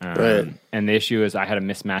 Right. And the issue is I had a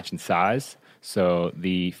mismatch in size. So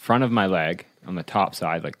the front of my leg on the top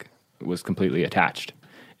side, like, was completely attached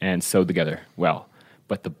and sewed together well.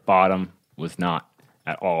 But the bottom was not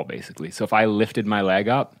at all, basically. So if I lifted my leg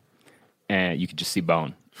up, and you could just see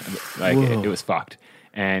bone, like it was fucked.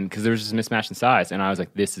 And because there was just a mismatch in size, and I was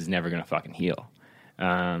like, this is never gonna fucking heal.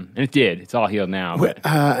 And it did. It's all healed now. But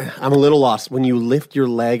I'm a little lost. When you lift your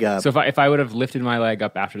leg up, so if I would have lifted my leg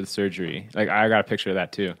up after the surgery, like, I got a picture of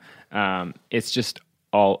that too. It's just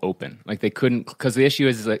all open. Like they couldn't, because the issue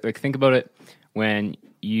is like think about it when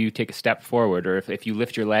you take a step forward, or if you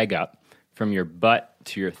lift your leg up from your butt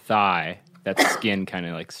to your thigh, that skin kind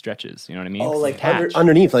of like stretches. You know what I mean? Oh, like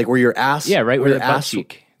underneath, like where your ass. Yeah, right where the butt ass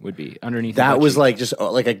cheek would be underneath. That the butt was cheek. like just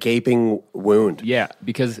like a gaping wound. Yeah,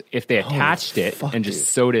 because if they attached it and just dude.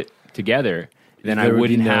 sewed it together, then I There would be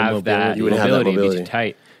wouldn't no have mobility. that You wouldn't have that mobility. It'd be mobility. too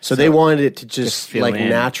tight. So they wanted it to just fill like in.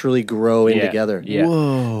 naturally grow in Yeah, together. yeah.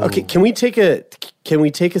 Whoa. Okay, can we take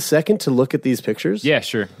a second to look at these pictures? Yeah,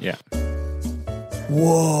 sure. Yeah.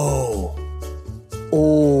 Whoa.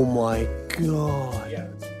 Oh my god.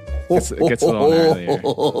 It gets a little gnarly here.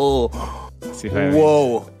 Let's see if I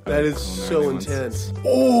Whoa, that is cool so gnarly ones. intense.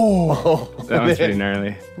 Oh, That one's pretty man.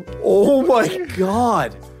 gnarly. Oh my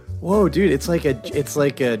god. Whoa, dude, it's like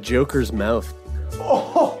a Joker's mouth.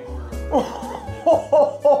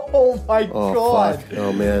 Oh my Oh god. fuck.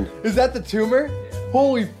 Oh man. Is that the tumor?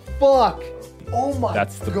 Holy fuck. Oh my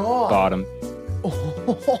That's the god. bottom.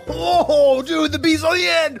 Oh, dude, the bee's on the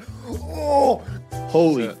end. Oh.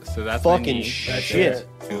 Holy So that's my fucking knee. shit.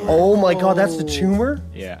 Oh my god, that's the tumor?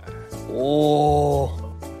 Yeah.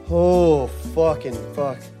 Oh. Oh fucking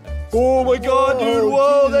fuck. Oh my god, dude.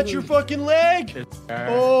 Whoa, that's your fucking leg.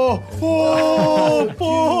 Oh. Oh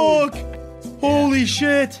fuck. Holy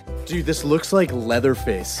shit. Dude, this looks like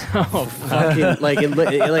Leatherface. Oh, Fucking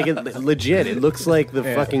legit. It looks like the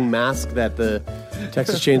fucking mask that the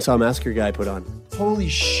Texas Chainsaw Massacre guy put on. Holy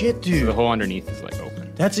shit, So dude. the whole underneath is like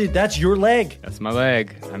open. That's it. That's your leg. That's my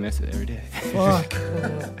leg. I miss it every day. Fuck.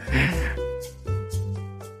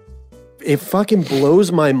 It fucking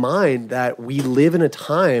blows my mind that we live in a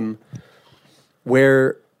time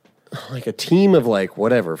where like a team of like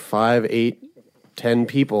whatever 5, 8, 10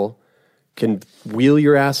 people can wheel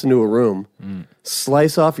your ass into a room,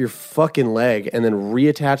 slice off your fucking leg, and then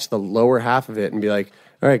reattach the lower half of it and be like,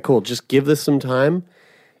 all right, cool, just give this some time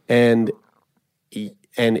and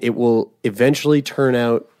it will eventually turn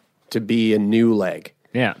out to be a new leg.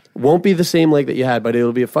 Yeah. Won't be the same leg that you had, but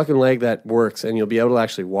it'll be a fucking leg that works and you'll be able to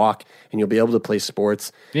actually walk and you'll be able to play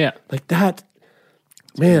sports. Yeah. Like that,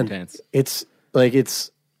 man, intense. it's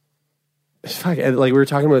fuck, like we were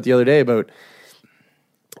talking about the other day about,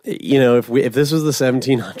 you know, if this was the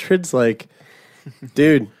 1700s, like,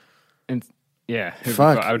 dude, And yeah.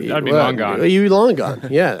 fuck, I'd be long gone. You'd be long gone.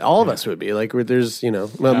 Yeah, all of us would be. Like, there's, you know,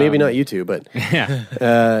 well, maybe not you two, but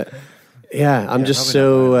Yeah. yeah, I'm just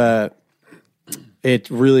so.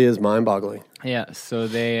 It really is mind-boggling. Yeah, so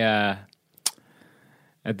they at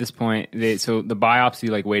this point so the biopsy,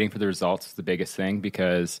 like waiting for the results, is the biggest thing,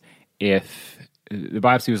 because if the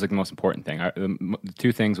biopsy was like the most important thing. The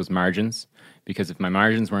two things was margins, because if my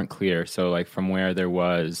margins weren't clear, so like from where there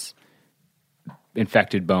was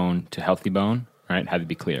infected bone to healthy bone, right, it had to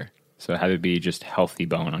be clear. So it had to be just healthy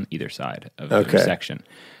bone on either side of the resection.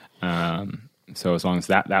 So as long as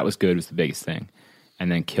that was good, was the biggest thing.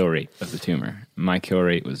 And then kill rate of the tumor. My kill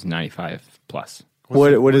rate was 95 plus.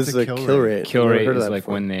 What is the kill rate? Kill I've never rate heard of is that like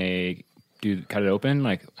before. when they cut it open,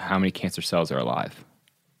 like how many cancer cells are alive.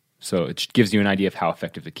 So it gives you an idea of how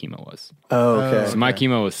effective the chemo was. Oh, okay. So my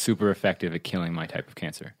chemo was super effective at killing my type of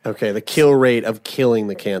cancer. Okay, the kill rate of killing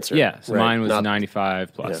the cancer. Yeah, so Right, mine was not-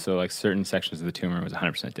 95 plus. Yeah. So like certain sections of the tumor was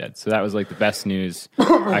 100% dead. So that was like the best news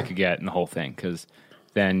I could get in the whole thing, because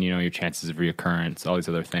then, you know, your chances of reoccurrence, all these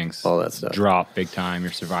other things, all that stuff, drop big time.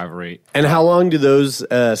 Your survival rate. And how long do those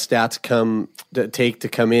stats take to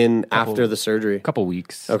come in after the surgery? A couple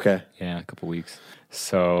weeks. Okay. Yeah, a couple weeks.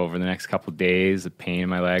 So over the next couple days, the pain in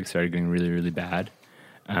my leg started getting really, really bad.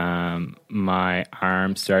 My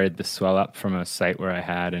arm started to swell up from a site where I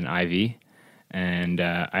had an IV, and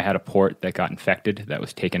I had a port that got infected that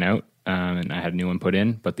was taken out, and I had a new one put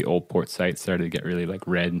in, but the old port site started to get really like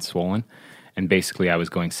red and swollen, and basically I was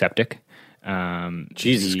going septic.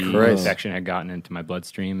 Jesus the Christ. infection had gotten into my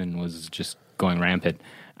bloodstream and was just going rampant.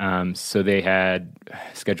 So they had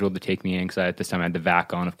scheduled to take me in, because at this time I had the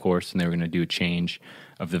vac on, of course, and they were going to do a change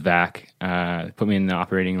of the vac. Put me in the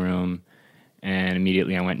operating room, and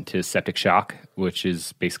immediately I went into septic shock, which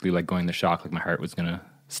is basically like going into shock, like my heart was going to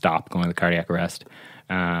stop, going into cardiac arrest.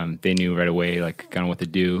 They knew right away, like kind of what to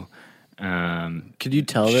do. Could you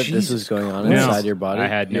tell that this was going on inside your body? I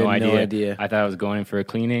had no idea. I thought I was going in for a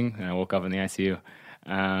cleaning, and I woke up in the ICU.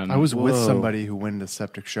 I was with somebody who went into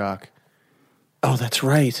septic shock. Oh, that's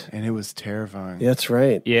right. And it was terrifying. That's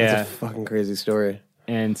right. Yeah. That's a fucking crazy story.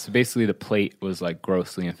 And so basically the plate was like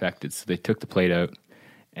grossly infected. So they took the plate out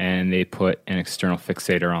and they put an external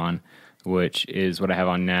fixator on, which is what I have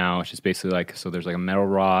on now, which is basically like, so there's like a metal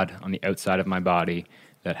rod on the outside of my body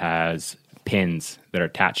that has pins that are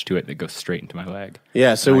attached to it that go straight into my leg.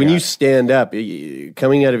 Yeah, so when you stand up,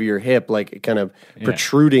 coming out of your hip, like kind of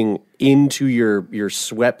protruding into your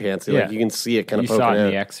sweatpants, like you can see it kind of poking out. You saw it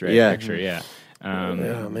in the X-ray picture, yeah.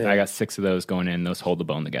 I got 6 of those going in. Those hold the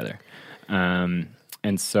bone together. And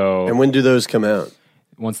when do those come out?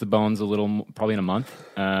 Once the bone's probably in a month.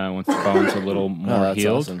 Once the bone's a little more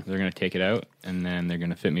healed, they're going to take it out, and then they're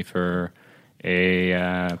going to fit me for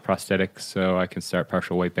a prosthetic so I can start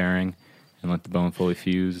partial weight bearing and let the bone fully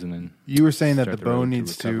fuse. And then you were saying that the bone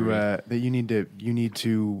needs to that you need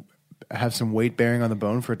to have some weight bearing on the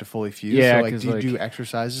bone for it to fully fuse. Yeah, so do you do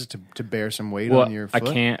exercises to bear some weight on your foot?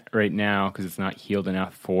 I can't right now because it's not healed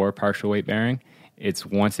enough for partial weight bearing. It's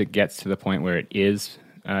once it gets to the point where it is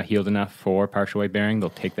healed enough for partial weight bearing,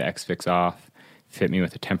 they'll take the X-Fix off, fit me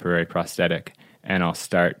with a temporary prosthetic, and I'll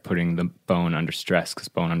start putting the bone under stress because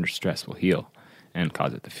bone under stress will heal and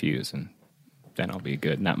cause it to fuse, and then I'll be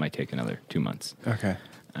good. And that might take another 2 months. Okay.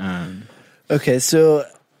 Okay, so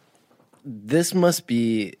this must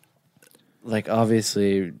be like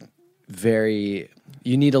obviously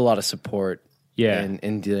you need a lot of support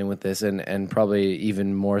in dealing with this, and probably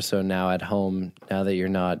even more so now at home, now that you're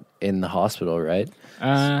not in the hospital, right?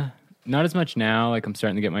 Not as much now. Like, I'm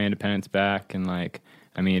starting to get my independence back, and I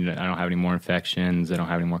don't have any more infections. I don't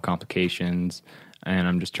have any more complications, and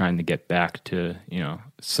I'm just trying to get back to,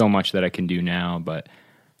 so much that I can do now. But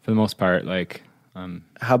for the most part,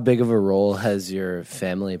 how big of a role has your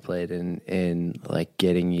family played in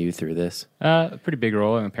getting you through this? A pretty big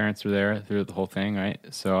role. My parents were there through the whole thing, right?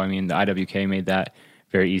 So, the IWK made that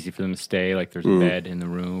very easy for them to stay. Like, there's a bed in the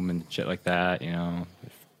room and shit like that,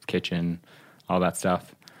 kitchen, all that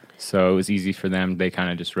stuff. So it was easy for them. They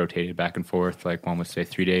kind of just rotated back and forth. Like, one would stay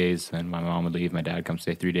 3 days, and my mom would leave. My dad come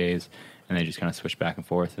stay 3 days, and they just kind of switched back and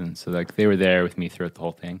forth. And so, they were there with me throughout the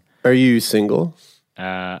whole thing. Are you single?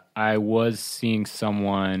 I was seeing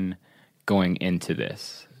someone going into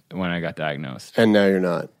this when I got diagnosed. And now you're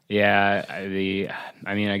not? Yeah.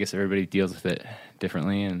 I guess everybody deals with it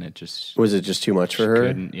differently, and it just... Was it just too much for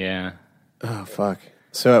her? Yeah. Oh, fuck.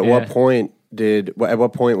 So at what point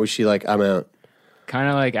was she like, I'm out? Kind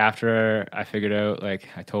of after I figured out, I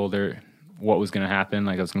told her what was going to happen,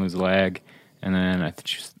 I was going to lose a leg, and then I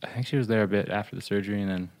think she was there a bit after the surgery, and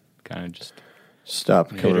then kind of just...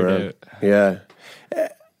 Stopped coming around. Yeah.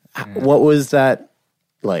 What was that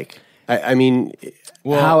like?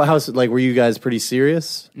 How's it were you guys pretty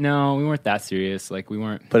serious? No, we weren't that serious. We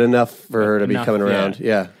weren't. But enough for her to be coming around.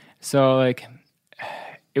 Yeah. So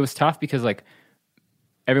it was tough because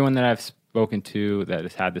everyone that I've spoken to that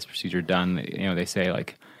has had this procedure done, they say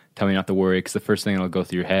tell me not to worry, because the first thing that'll go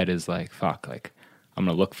through your head is fuck, I'm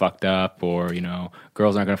going to look fucked up, or,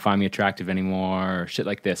 girls aren't going to find me attractive anymore, or shit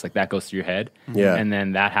like this. That goes through your head. Yeah. And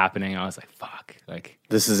then that happening, I was like, fuck.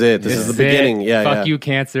 This is it. This is the beginning. Yeah. Fuck you,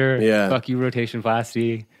 cancer. Yeah. Fuck you,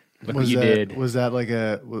 rotationplasty. Look what you did. Was that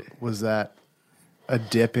was that a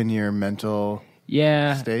dip in your mental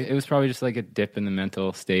state? It was probably just a dip in the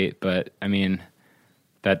mental state, but,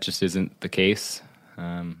 that just isn't the case.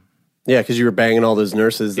 Yeah, because you were banging all those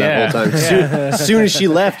nurses that whole time. As soon as she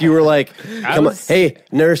left, you were like, "Come on, hey,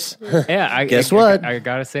 nurse." Yeah, guess what? I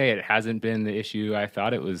gotta say, it hasn't been the issue I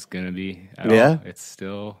thought it was gonna be. At all. It's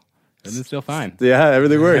still fine. Yeah,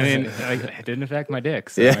 everything works. It didn't affect my dick.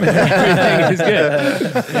 So everything is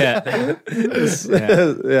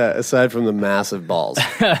good. Yeah. Aside from the massive balls,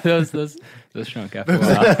 those shrunk after a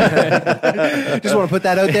while. Just want to put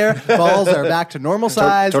that out there. Balls are back to normal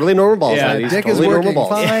size. Totally normal balls. Yeah, ladies. Dick totally is working normal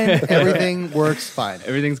balls. fine. Everything works fine.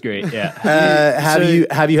 Everything's great. Yeah.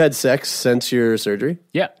 Have you had sex since your surgery?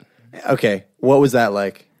 Yeah. Okay. What was that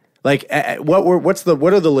like? What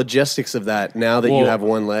are the logistics of that now that you have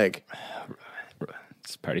one leg?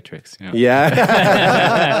 It's party tricks.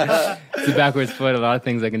 Yeah. It's a backwards foot. A lot of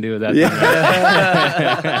things I can do with that.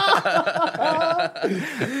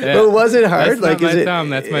 But was it hard? That's not my thumb.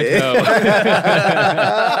 That's my toe.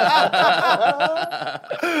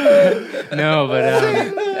 No,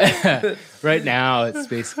 but right now it's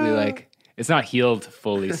basically it's not healed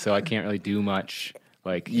fully, so I can't really do much.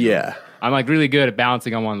 I'm really good at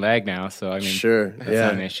balancing on one leg now, so sure, that's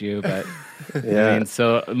not an issue. But yeah,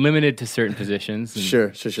 so limited to certain positions. And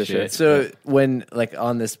sure. So when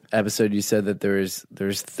on this episode, you said that there's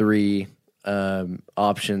 3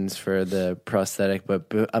 options for the prosthetic,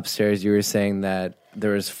 but upstairs you were saying that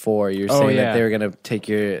there was 4. You're saying that they were going to take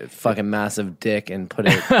your fucking massive dick and put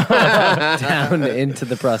it down into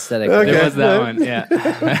the prosthetic. Okay. There was that one, yeah.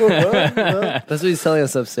 That's what he's telling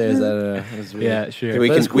us upstairs. I don't know. It was weird. Yeah, sure.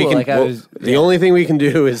 The only thing we can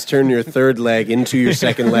do is turn your third leg into your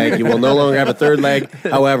second leg. You will no longer have a third leg.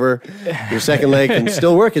 However, your second leg can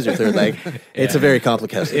still work as your third leg. It's a very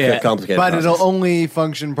complicated But process. it'll only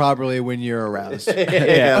function properly when you're aroused.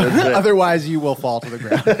 Otherwise, you will fall to the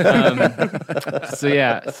ground. So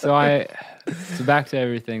back to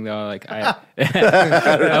everything though. Like I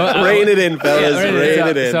rein it in, fellas. Rein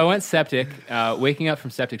it in. So I went septic. Waking up from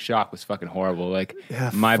septic shock was fucking horrible. Like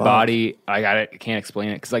my body, I can't explain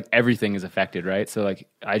it because like everything is affected, right? So like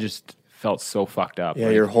I just felt so fucked up. Yeah,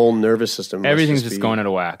 like, your whole nervous system. Everything's just going out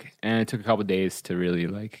of whack, and it took a couple of days to really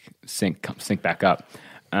like sync back up.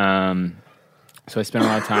 So I spent a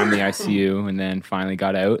lot of time in the ICU, and then finally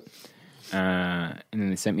got out. And then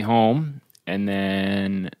they sent me home, and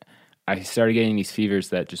then I started getting these fevers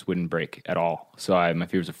that just wouldn't break at all. So my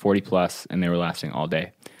fevers are 40 plus, and they were lasting all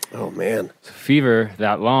day. Oh man! So fever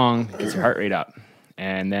that long gets your heart rate up,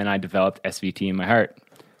 and then I developed SVT in my heart,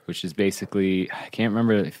 which is basically I can't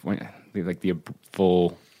remember like the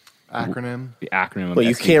full acronym. The acronym. Of Well,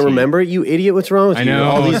 you SVT. can't remember it, you idiot. What's wrong with you? I know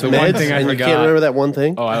All these the meds, one thing I and forgot. you can't remember that one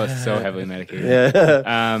thing. Oh, I was so heavily medicated. Yeah.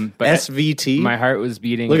 But SVT. My heart was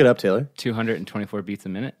beating. Look it up, Taylor. 224 beats a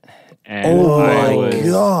minute. And Oh I my was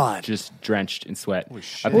God. just drenched in sweat.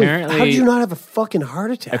 Apparently, how did you not have a fucking heart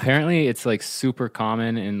attack? Apparently, it's like super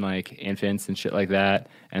common in like infants and shit like that,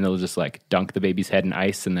 and they'll just like dunk the baby's head in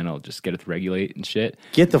ice, and then it'll just get it to regulate and shit.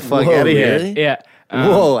 Get the fuck out of here! Really? Yeah.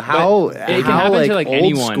 Whoa! How it can how happen like to like old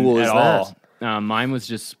anyone school is at that? all. Mine was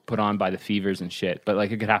just put on by the fevers and shit, but like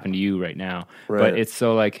it could happen to you right now. Right. But it's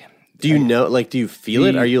so like. Do you know? Like, do you feel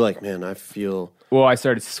it? Are you like, man? I feel. Well, I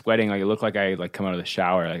started sweating. Like it looked like I like come out of the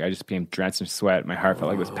shower. Like I just became drenched in sweat. My heart felt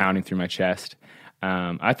like it was pounding through my chest.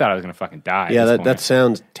 I thought I was gonna fucking die. Yeah, that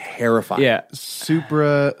sounds terrifying. Yeah,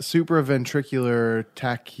 supraventricular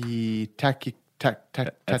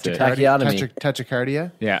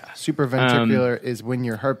tachycardia. Yeah, supraventricular is when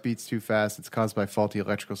your heart beats too fast. It's caused by faulty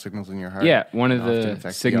electrical signals in your heart. Yeah, one of Often the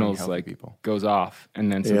affects signals young, like people. goes off,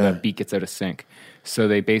 and then so the beat gets out of sync. So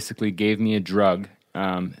they basically gave me a drug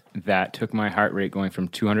that took my heart rate going from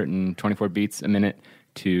 224 beats a minute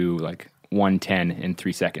to like 110 in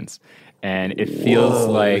 3 seconds, and it feels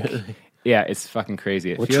like it's fucking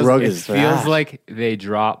crazy. What drug is that? It feels like they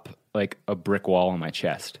drop like a brick wall on my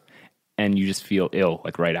chest, and you just feel ill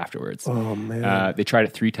like right afterwards. Oh man! They tried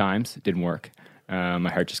it 3 times, it didn't work.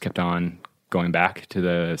 My heart just kept on going back to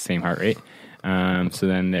the same heart rate. So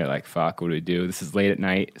then they're like, fuck, what do we do? This is late at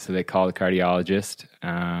night. So they called a cardiologist,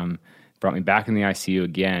 brought me back in the ICU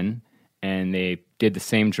again, and they did the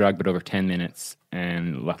same drug, but over 10 minutes.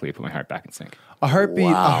 And luckily it put my heart back in sync. A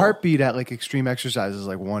heartbeat at like extreme exercise is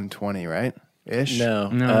like 120, right? Ish.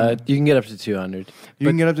 No. You can get up to 200. You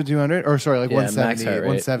can get up to 200, or sorry, like max 170. heart rate.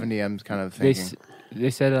 170. I'm kind of thinking.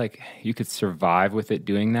 They said like you could survive with it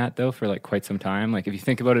doing that though for like quite some time. Like if you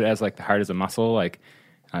think about it as like the heart is a muscle, like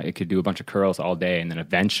it could do a bunch of curls all day, and then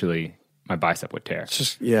eventually my bicep would tear.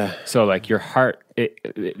 So like your heart,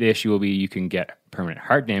 the issue will be you can get permanent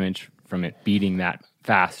heart damage from it beating that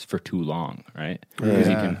fast for too long, right? Because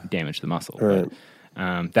you can damage the muscle. Right. But,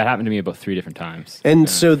 that happened to me about 3 different times. And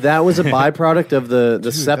so that was a byproduct of the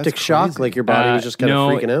septic shock? Like your body was just kind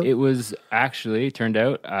of freaking out? It was actually, turned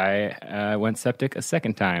out, I went septic a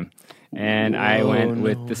second time. And I went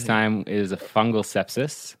with, this time, it was a fungal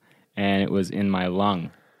sepsis, and it was in my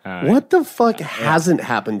lung. What the fuck hasn't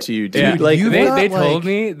happened to you, dude? Yeah. Like they told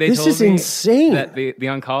me this is insane. That the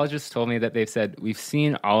oncologist told me that they've said we've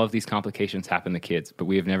seen all of these complications happen to kids, but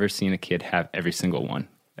we have never seen a kid have every single one.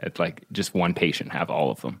 It's like just one patient have all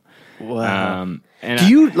of them. Wow. And do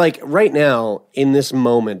you like right now in this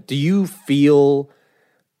moment? Do you feel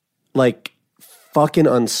like fucking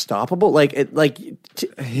unstoppable? Like it, like you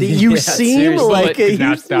seem like you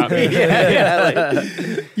not stop me.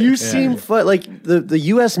 You seem like the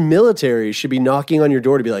U.S. military should be knocking on your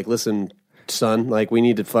door to be like, listen, son, like we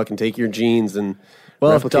need to fucking take your genes and.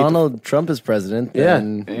 Well, if Donald Trump is president,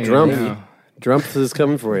 then Trump is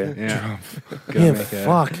coming for you. Yeah, man,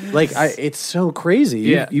 fuck. Like it's so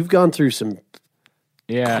crazy. You've gone through some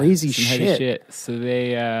crazy some shit. Heavy shit. So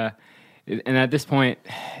they, and at this point,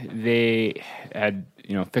 they had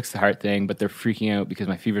fixed the heart thing, but they're freaking out because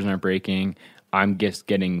my fevers aren't breaking. I'm just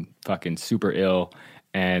getting fucking super ill,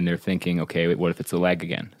 and they're thinking, okay, what if it's a leg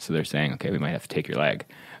again? So they're saying, okay, we might have to take your leg.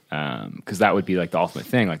 because that would be like the ultimate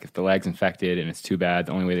thing. Like if the leg's infected and it's too bad,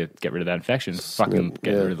 the only way to get rid of that infection is fucking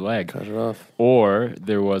get rid of the leg. Cut it off. Or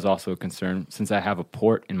there was also a concern, since I have a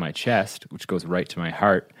port in my chest, which goes right to my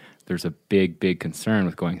heart, there's a big concern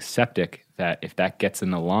with going septic that if that gets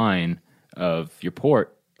in the line of your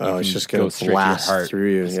port, it's just going to blast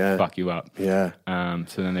through you. Yeah. Fuck you up. Yeah.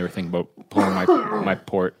 So then they were thinking about pulling my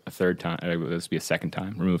port a third time. This would be a second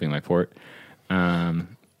time, removing my port.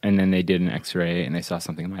 And then they did an x-ray and they saw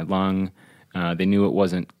something in my lung. They knew it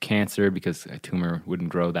wasn't cancer because a tumor wouldn't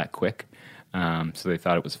grow that quick. So they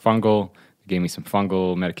thought it was fungal. They gave me some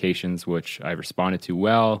fungal medications, which I responded to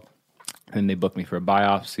well. And they booked me for a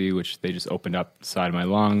biopsy, which they just opened up the side of my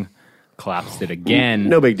lung, collapsed it again.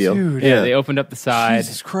 No big deal. Dude, yeah, they opened up the side.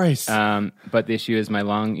 Jesus Christ. But the issue is my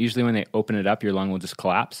lung, usually when they open it up, your lung will just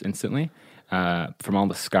collapse instantly. From all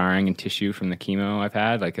the scarring and tissue from the chemo I've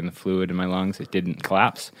had, like in the fluid in my lungs, it didn't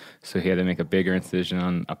collapse. So he had to make a bigger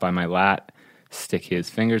incision up by my lat, stick his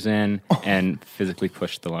fingers in, and physically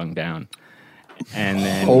push the lung down. And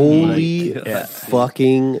then holy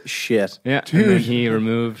fucking shit. Yeah, dude. And then he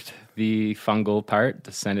removed the fungal part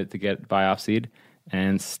to send it to get biopsied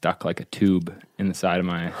and stuck like a tube in the side of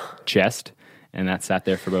my chest. And that sat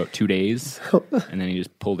there for about 2 days. And then he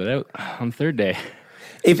just pulled it out on the third day.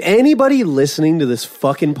 If anybody listening to this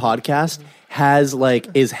fucking podcast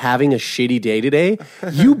is having a shitty day today,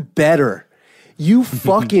 you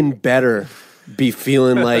fucking better be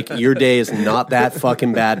feeling like your day is not that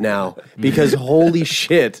fucking bad now. Because holy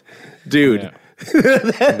shit, dude.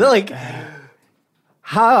 Yeah.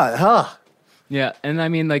 Yeah, and I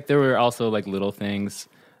mean, like, there were also, like, little things,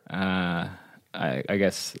 I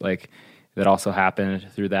guess, like, that also happened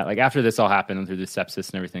through that. Like, after this all happened and through the sepsis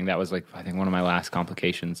and everything, that was, like, I think one of my last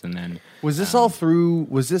complications. And then... Was this all through...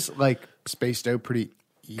 Was this, like, spaced out pretty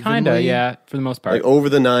evenly? Kind of, yeah, for the most part. Like, over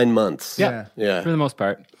the 9 months. Yeah, for the most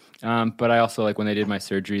part. But I also, like, when they did my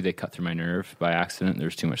surgery, they cut through my nerve by accident. There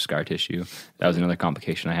was too much scar tissue. That was another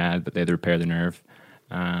complication I had, but they had to repair the nerve.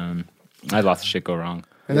 I had lots of shit go wrong.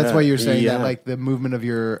 And that's why you're saying that, like, the movement of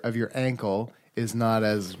your ankle is not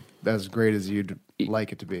as great as you'd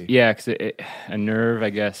like it to be. Yeah, because a nerve,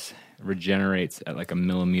 I guess, regenerates at like 1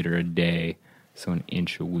 millimeter a day, so 1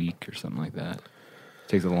 inch a week or something like that. It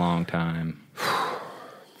takes a long time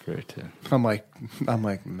for it to... I'm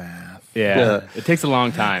like math. Yeah, it takes a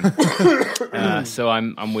long time. So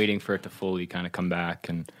I'm waiting for it to fully kind of come back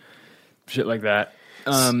and shit like that.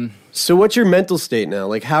 So what's your mental state now?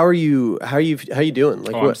 Like, how are you doing?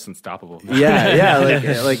 Like, I'm just unstoppable. Yeah.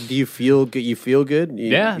 Like, do you feel good? You feel good?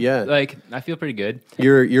 Yeah. Like, I feel pretty good.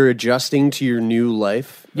 You're adjusting to your new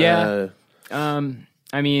life. Yeah.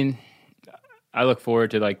 I mean, I look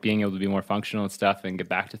forward to like being able to be more functional and stuff and get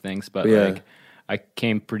back to things. But like, I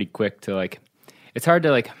came pretty quick to like, it's hard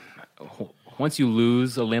to like, once you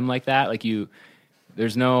lose a limb like that, like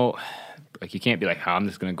there's no. Like, you can't be like, oh, I'm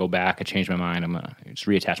just going to go back. I changed my mind. I'm going to just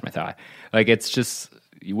reattach my thigh. Like, it's just,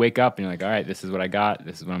 you wake up and you're like, all right, this is what I got.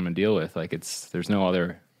 This is what I'm going to deal with. Like, there's no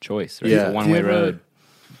other choice. Right? Yeah. It's a one-way road.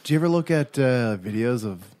 Do you ever look at videos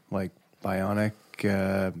of, like, bionic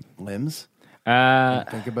limbs?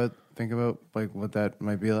 Think about, like, what that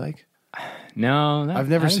might be like? No, I've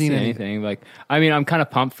never seen anything. Like, I mean, I'm kind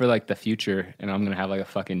of pumped for like the future, and I'm gonna have like a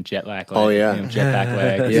fucking jetpack leg. Oh yeah, jetpack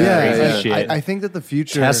leg. Shit. I think that the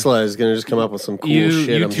future Tesla is gonna just come up with some cool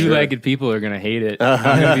shit. You two-legged people are gonna hate it. I'm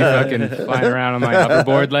gonna be fucking flying around on my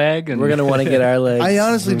hoverboard leg, and we're gonna want to get our legs. I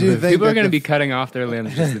honestly do think people are gonna be cutting off their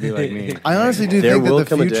limbs just to be like me. I honestly do think that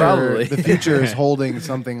the future is holding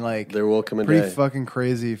something like there will come a pretty day. Fucking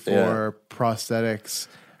crazy for prosthetics.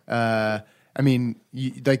 I mean,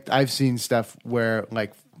 like I've seen stuff where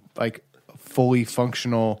like fully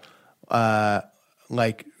functional,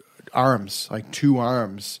 like arms, like 2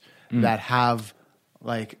 arms that have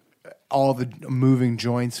like all the moving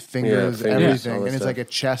joints, fingers, everything, and it's like a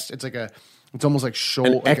chest. It's almost like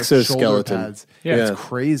shoulder exoskeleton. Pads. Yeah, it's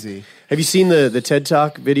crazy. Have you seen the TED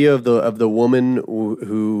Talk video of the woman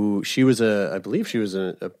who she was I believe she was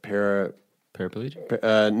a paraplegic?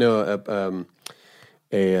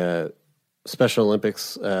 A Special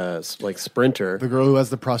Olympics like sprinter. The girl who has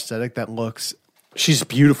the prosthetic that looks, she's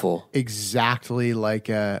beautiful. Exactly like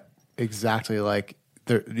you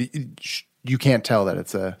can't tell that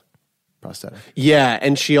it's a prosthetic. Yeah,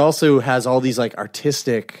 and she also has all these like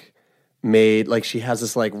artistic made, like she has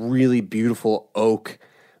this like really beautiful oak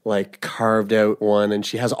like carved out one, and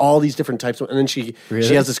she has all these different types of, and then she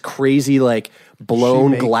Really? has this crazy like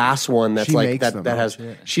blown glass one that's she like makes that them. has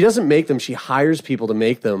she doesn't make them, she hires people to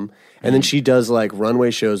make them, and then she does like runway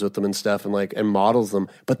shows with them and stuff, and like and models them,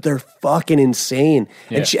 but they're fucking insane.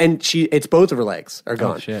 Yeah. And she it's both of her legs are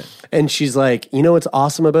gone. shit. And she's like, you know what's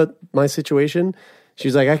awesome about my situation?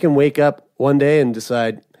 She's like, I can wake up one day and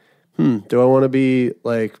decide, do I want to be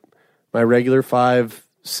like my regular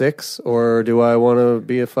 5'6", or do I want to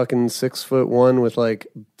be a fucking 6'1" with like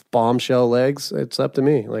bombshell legs? It's up to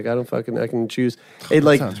me. Like I can choose. It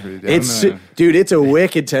like sounds pretty dope. it's dude, it's a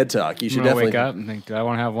wicked TED Talk. You should I'm gonna definitely wake up and think, do I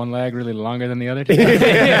want to have one leg really longer than the other two?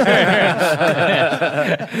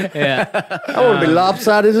 Yeah. I want to be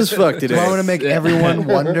lopsided as fuck today. Do I want to make everyone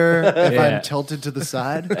wonder if I'm tilted to the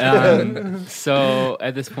side? So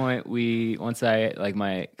at this point,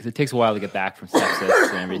 because it takes a while to get back from sepsis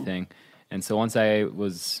and everything. And so once I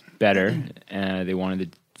was better, they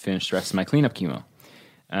wanted to finish the rest of my cleanup chemo.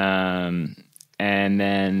 And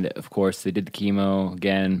then, of course, they did the chemo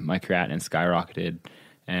again. My creatinine skyrocketed,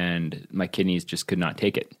 and my kidneys just could not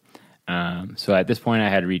take it. So at this point, I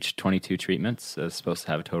had reached 22 treatments. I was supposed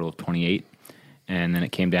to have a total of 28. And then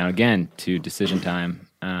it came down again to decision time,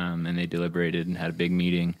 and they deliberated and had a big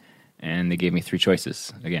meeting, and they gave me 3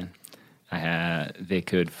 choices again. They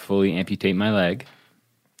could fully amputate my leg.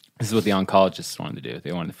 This is what the oncologists wanted to do.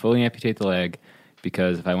 They wanted to fully amputate the leg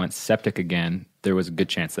because if I went septic again, there was a good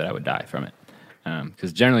chance that I would die from it.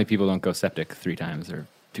 Because generally people don't go septic 3 times or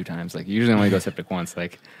 2 times. Like, you usually only go septic once.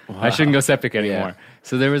 Like, I shouldn't go septic anymore. Yeah.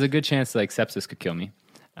 So there was a good chance like sepsis could kill me.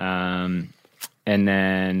 And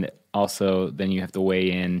then also, then you have to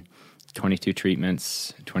weigh in 22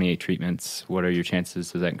 treatments, 28 treatments. What are your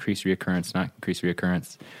chances? Does that increase reoccurrence, not increase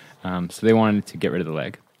reoccurrence? So they wanted to get rid of the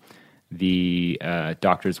leg. The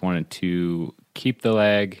doctors wanted to keep the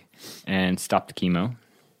leg and stop the chemo.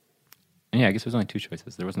 And yeah, I guess there was only 2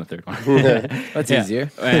 choices. There wasn't a third one. That's easier.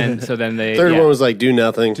 And so then they... Third one was like, do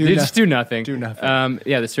nothing. Just do nothing. Do nothing.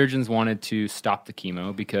 The surgeons wanted to stop the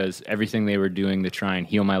chemo because everything they were doing to try and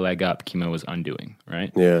heal my leg up, chemo was undoing,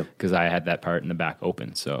 right? Yeah. Because I had that part in the back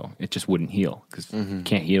open, so it just wouldn't heal. Because you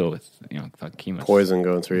can't heal with, fucking chemo. Poison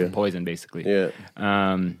going through you. Poison, basically. Yeah.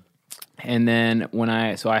 And then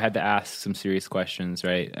I had to ask some serious questions,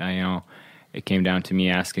 right? It came down to me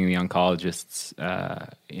asking the oncologists,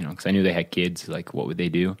 because I knew they had kids, like, what would they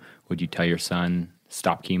do? Would you tell your son,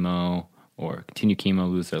 stop chemo or continue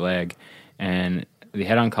chemo, lose their leg? And the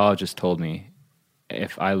head oncologist told me,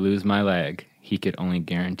 if I lose my leg, he could only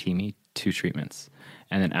guarantee me 2 treatments.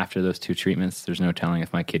 And then after those 2 treatments, there's no telling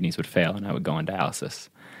if my kidneys would fail and I would go on dialysis.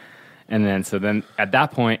 And then at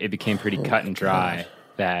that point, it became pretty cut and dry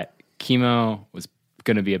that chemo was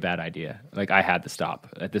going to be a bad idea. Like, I had to stop.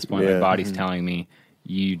 At this point, my body's telling me,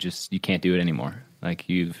 you can't do it anymore. Like,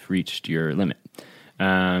 you've reached your limit.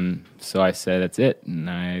 So I said, that's it. And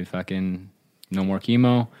I no more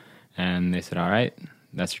chemo. And they said, all right,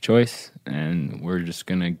 that's your choice. And we're just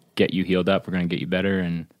going to get you healed up. We're going to get you better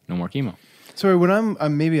and no more chemo. Sorry, when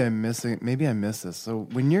maybe I missed this. So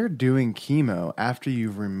when you're doing chemo, after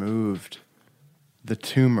you've removed the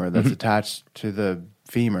tumor that's attached to the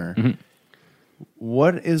femur,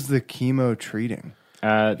 what is the chemo treating?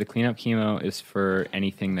 The cleanup chemo is for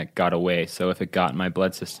anything that got away. So if it got in my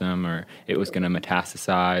blood system or it was going to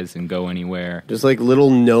metastasize and go anywhere. Just like little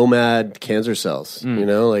nomad cancer cells,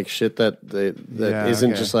 like shit that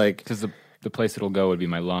isn't just like... Because the place it'll go would be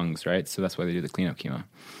my lungs, right? So that's why they do the cleanup chemo.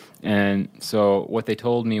 And so what they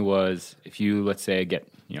told me was, if you, let's say, get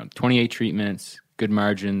 28 treatments, good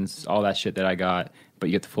margins, all that shit that I got, but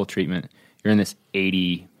you get the full treatment, you're in this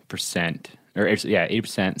 80%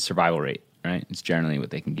 survival rate, right? It's generally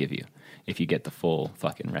what they can give you if you get the full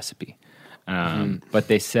fucking recipe. But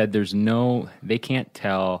they said they can't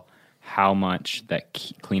tell how much that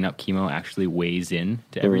cleanup chemo actually weighs in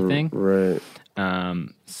to everything. Right.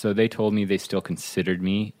 So they told me they still considered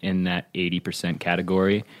me in that 80%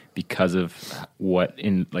 category because of what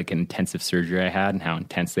intensive surgery I had and how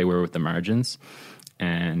intense they were with the margins.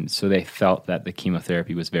 And so they felt that the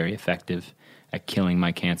chemotherapy was very effective at killing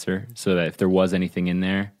my cancer, so that if there was anything in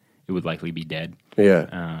there, it would likely be dead.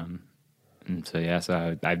 Yeah. And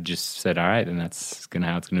so I've just said, all right, and that's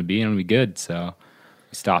how it's going to be, and it'll be good. So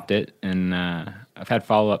we stopped it, and I've had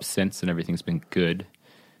follow-ups since, and everything's been good.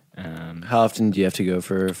 How often do you have to go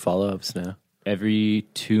for follow-ups now? Every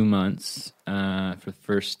 2 months for the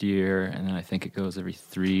first year, and then I think it goes every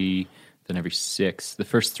 3, then every 6. The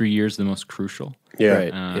first 3 years are the most crucial. Yeah.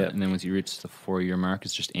 Right. And then once you reach the 4-year mark,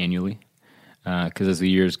 it's just annually. Because as the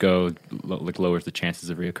years go, lowers the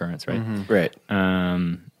chances of reoccurrence, right? Right.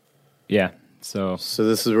 So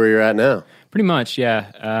this is where you're at now. Pretty much,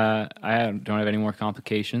 yeah. I don't have any more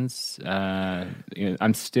complications.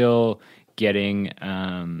 I'm still getting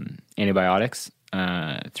antibiotics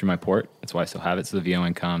through my port. That's why I still have it. So the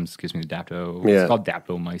VON comes, gives me the dapto. Yeah. It's called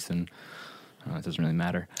daptomycin. It doesn't really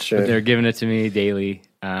matter. Sure. But they're giving it to me daily,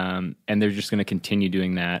 and they're just going to continue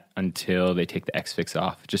doing that until they take the X-Fix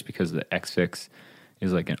off, just because the X-Fix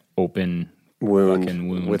is like an open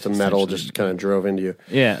wound with the metal just kind of drove into you.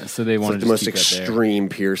 Yeah, so they want like to the most keep that there. extreme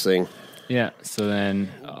piercing. Yeah, so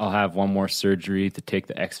then I'll have one more surgery to take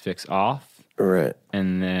the X-Fix off. Right.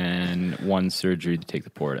 And then one surgery to take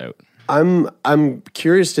the port out. I'm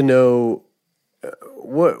curious to know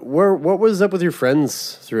what was up with your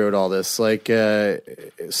friends throughout all this? Like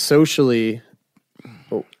socially,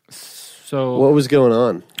 so what was going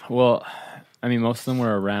on? Well, I mean, most of them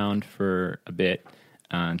were around for a bit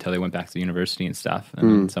until they went back to university and stuff, and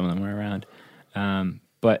then some of them were around.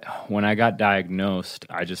 But when I got diagnosed,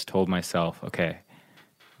 I just told myself, okay,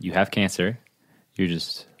 you have cancer. You're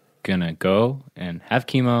just gonna go and have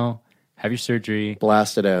chemo, have your surgery,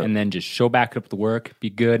 blast it out, and then just show back up to work,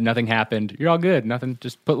 be good, nothing happened, you're all good, nothing,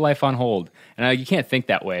 just put life on hold. And you can't think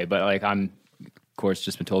that way, but like I'm, of course,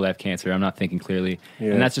 just been told I have cancer. I'm not thinking clearly.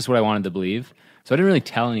 Yeah. And that's just what I wanted to believe. So I didn't really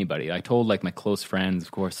tell anybody. I told like my close friends,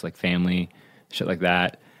 of course, like family, shit like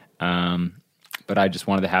that. But I just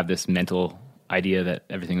wanted to have this mental idea that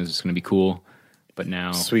everything was just going to be cool. But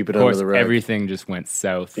now, sweep it of course, under the rug. Everything just went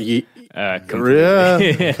south. Yeah,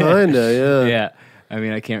 completely. kinda, yeah. Yeah. I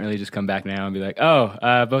mean, I can't really just come back now and be like, oh,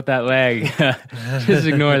 about that leg. Just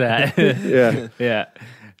ignore that. Yeah. Yeah.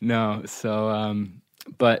 No. So,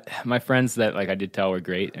 but my friends that like I did tell were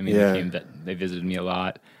great. I mean, they visited me a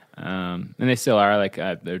lot. And they still are like,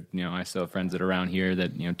 they're, I still have friends that are around here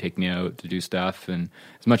that, take me out to do stuff and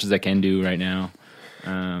as much as I can do right now.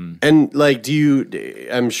 And like,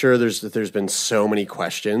 I'm sure there's been so many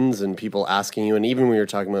questions and people asking you, and even when you're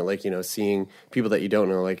talking about like, seeing people that you don't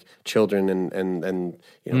know, like children and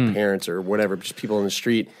parents or whatever, just people in the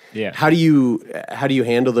street. Yeah. How do you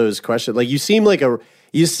handle those questions? Like you seem like a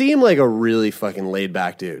really fucking laid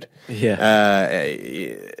back dude. Yeah.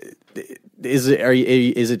 Is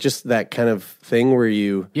it just that kind of thing where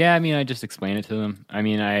you? Yeah. I mean, I just explain it to them. I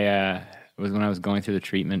mean, when I was going through the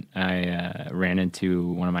treatment, I ran into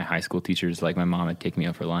one of my high school teachers. Like my mom had taken me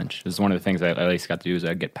out for lunch. This is one of the things I at least got to do is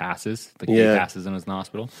I'd get passes, like day passes when I was in the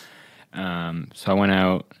hospital. So I went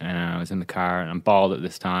out and I was in the car and I'm bald at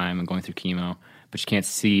this time and going through chemo, but she can't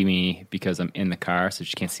see me because I'm in the car, so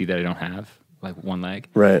she can't see that I don't have like one leg.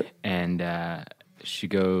 Right. And she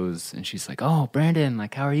goes and she's like, "Oh, Brandon,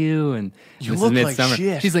 like, how are you?" And you this look is like midsummer.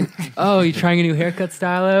 shit. She's like, "Oh, you trying a new haircut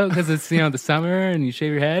style out because it's the summer and you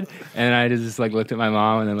shave your head?" And I just like looked at my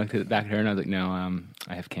mom and then looked back at her and I was like, "No,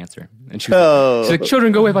 I have cancer." And she's like,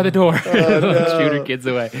 "Children, go away by the door!" Shoot her kids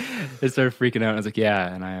away. They started freaking out. And I was like,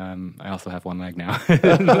 "Yeah, and I also have one leg now."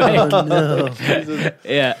 Oh no!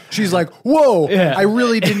 Yeah. She's like, "Whoa! Yeah. I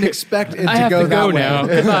really didn't expect it I to have go to that go way." now.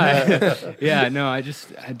 Goodbye. Yeah, no, I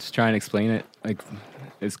just try and explain it like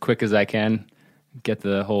as quick as I can, get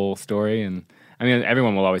the whole story. And I mean,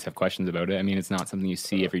 everyone will always have questions about it. I mean, it's not something you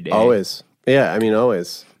see every day. Always. Yeah, I mean,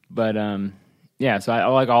 always. But yeah, so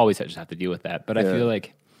I always just have to deal with that. But I feel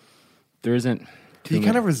like there isn't. Do you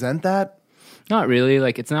kind of resent that? Not really.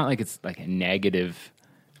 Like it's not like it's like a negative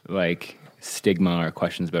like stigma or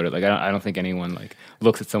questions about it. Like I don't think anyone like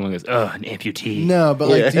looks at someone and goes, "Oh, an amputee." No, but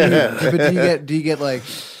like, do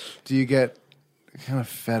you get kind of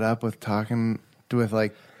fed up with talking with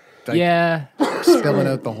like yeah, spilling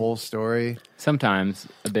out the whole story? Sometimes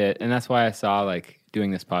a bit, and that's why I saw like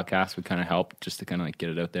doing this podcast would kind of help just to kind of like get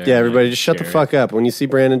it out there. Yeah, everybody, like, just shut the share fuck up. When you see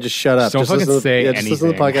Brandon, just shut up. Don't fucking say anything. Just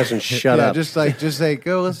listen to the podcast and shut up. Just say,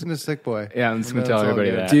 go listen to Sick Boy. Yeah, I'm just gonna tell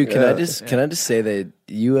everybody that. Dude, can I just say that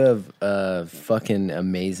you have a fucking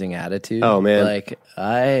amazing attitude. Oh man, like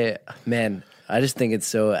I just think it's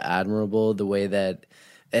so admirable the way that.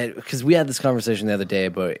 Because we had this conversation the other day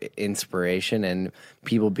about inspiration and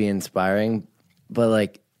people being inspiring, but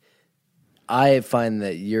like I find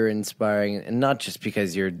that you're inspiring, and not just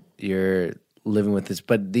because you're living with this,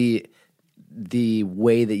 but the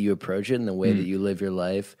way that you approach it and the way that you live your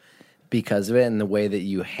life because of it, and the way that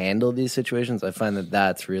you handle these situations. I find that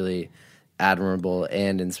that's really admirable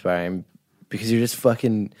and inspiring because you're just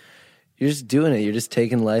doing it. You're just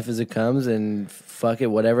taking life as it comes and fuck it,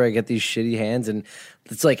 whatever. I get these shitty hands and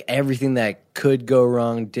it's like everything that could go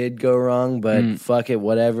wrong did go wrong, but fuck it,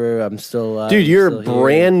 whatever. I'm still alive. Dude, you're a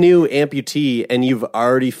brand new amputee and you've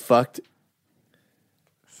already fucked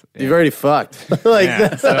You've already fucked. Like, Yeah,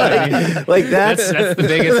 that's, so, I mean, like that's the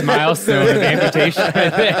biggest milestone of amputation right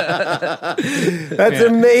there. That's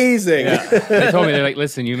amazing. Yeah. They told me, they're like,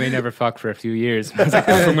 listen, you may never fuck for a few years. I was like,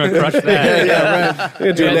 I'm going to crush that. Yeah, right. I'm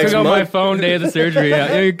gonna do it I next took out my month. phone day of the surgery.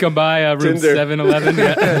 Yeah, you can come by room Tinder. 711.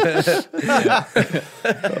 Yeah.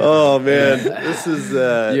 Oh man, this is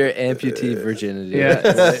Your amputee virginity. Yeah,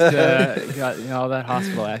 got all that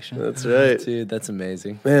hospital action. That's right, dude. That's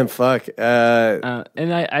amazing. Man, fuck.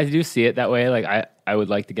 And I do see it that way. Like I would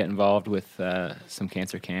like to get involved with some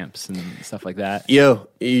cancer camps and stuff like that. Yo,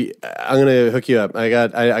 I'm gonna hook you up. I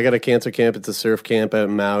got a cancer camp. It's a surf camp out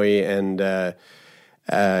in Maui, and a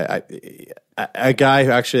guy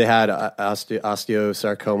who actually had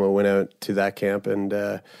osteosarcoma went out to that camp, and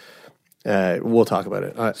we'll talk about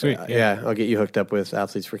it. Sweet, yeah, I'll get you hooked up with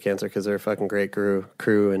Athletes for Cancer because they're a fucking great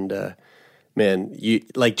crew, and man, you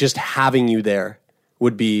like just having you there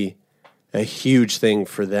would be a huge thing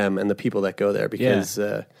for them and the people that go there because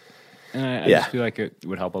and I just feel like it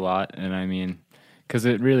would help a lot. And I mean, because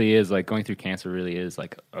it really is like going through cancer really is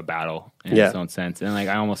like a battle in its own sense. And like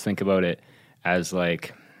I almost think about it as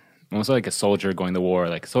like almost like a soldier going to war.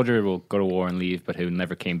 Like a soldier will go to war and leave, but he'll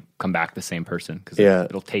never come back the same person because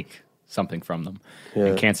it'll take something from them. Yeah.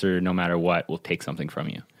 And cancer, no matter what, will take something from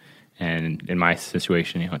you. And in my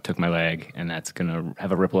situation, it took my leg, and that's going to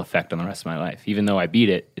have a ripple effect on the rest of my life. Even though I beat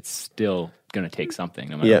it, it's still going to take something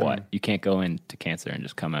no matter what. You can't go into cancer and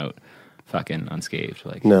just come out fucking unscathed.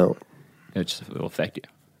 Like, no. It will affect you.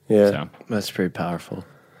 Yeah. So. That's pretty powerful.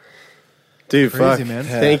 Dude, Crazy, fuck. man.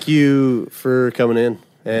 Thank you for coming in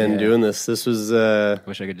and doing this. This was...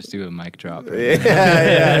 Wish I could just do a mic drop. Yeah,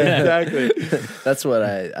 exactly. That's what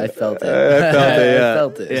I felt it. I felt it, yeah. I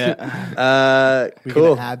felt it. Yeah. We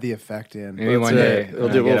cool. can add the effect in. Maybe one day We'll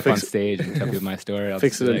get up on fix it. stage and tell people my story. I'll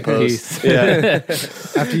Fix just it be in like, post. "Peace." Yeah.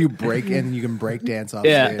 After you break in, you can break dance off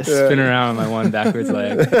Yeah, stage. spin around on my one backwards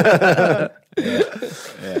leg.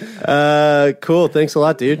 Cool. Thanks a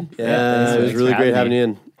lot, dude. Yeah, it was really great having you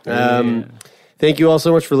in. Yeah. Thank you all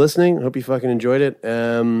so much for listening. Hope you fucking enjoyed it.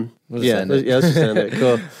 We'll just end it. Let's just end it.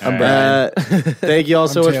 Cool. I'm Brian. Thank you all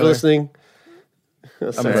so I'm much for Taylor. listening.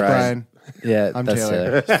 I'm Sorry. Brian. Yeah, I'm that's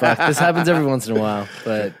Taylor. Fuck, this happens every once in a while,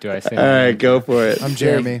 but Do I say? All right, go for it. I'm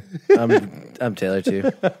Jeremy. I'm Taylor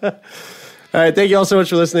too. All right, thank you all so much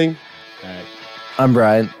for listening. All right. I'm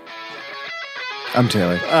Brian. I'm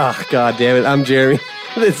Taylor. Oh, God damn it. I'm Jeremy.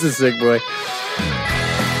 This is Sick Boy.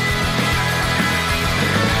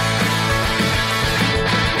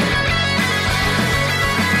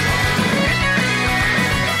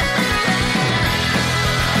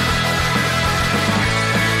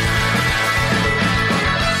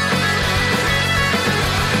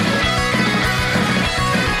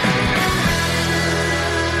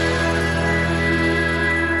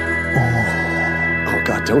 Oh,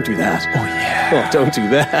 God, don't do that. Oh, yeah. Oh, don't do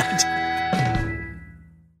that.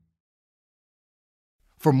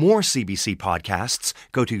 For more CBC podcasts,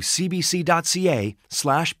 go to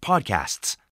cbc.ca/podcasts.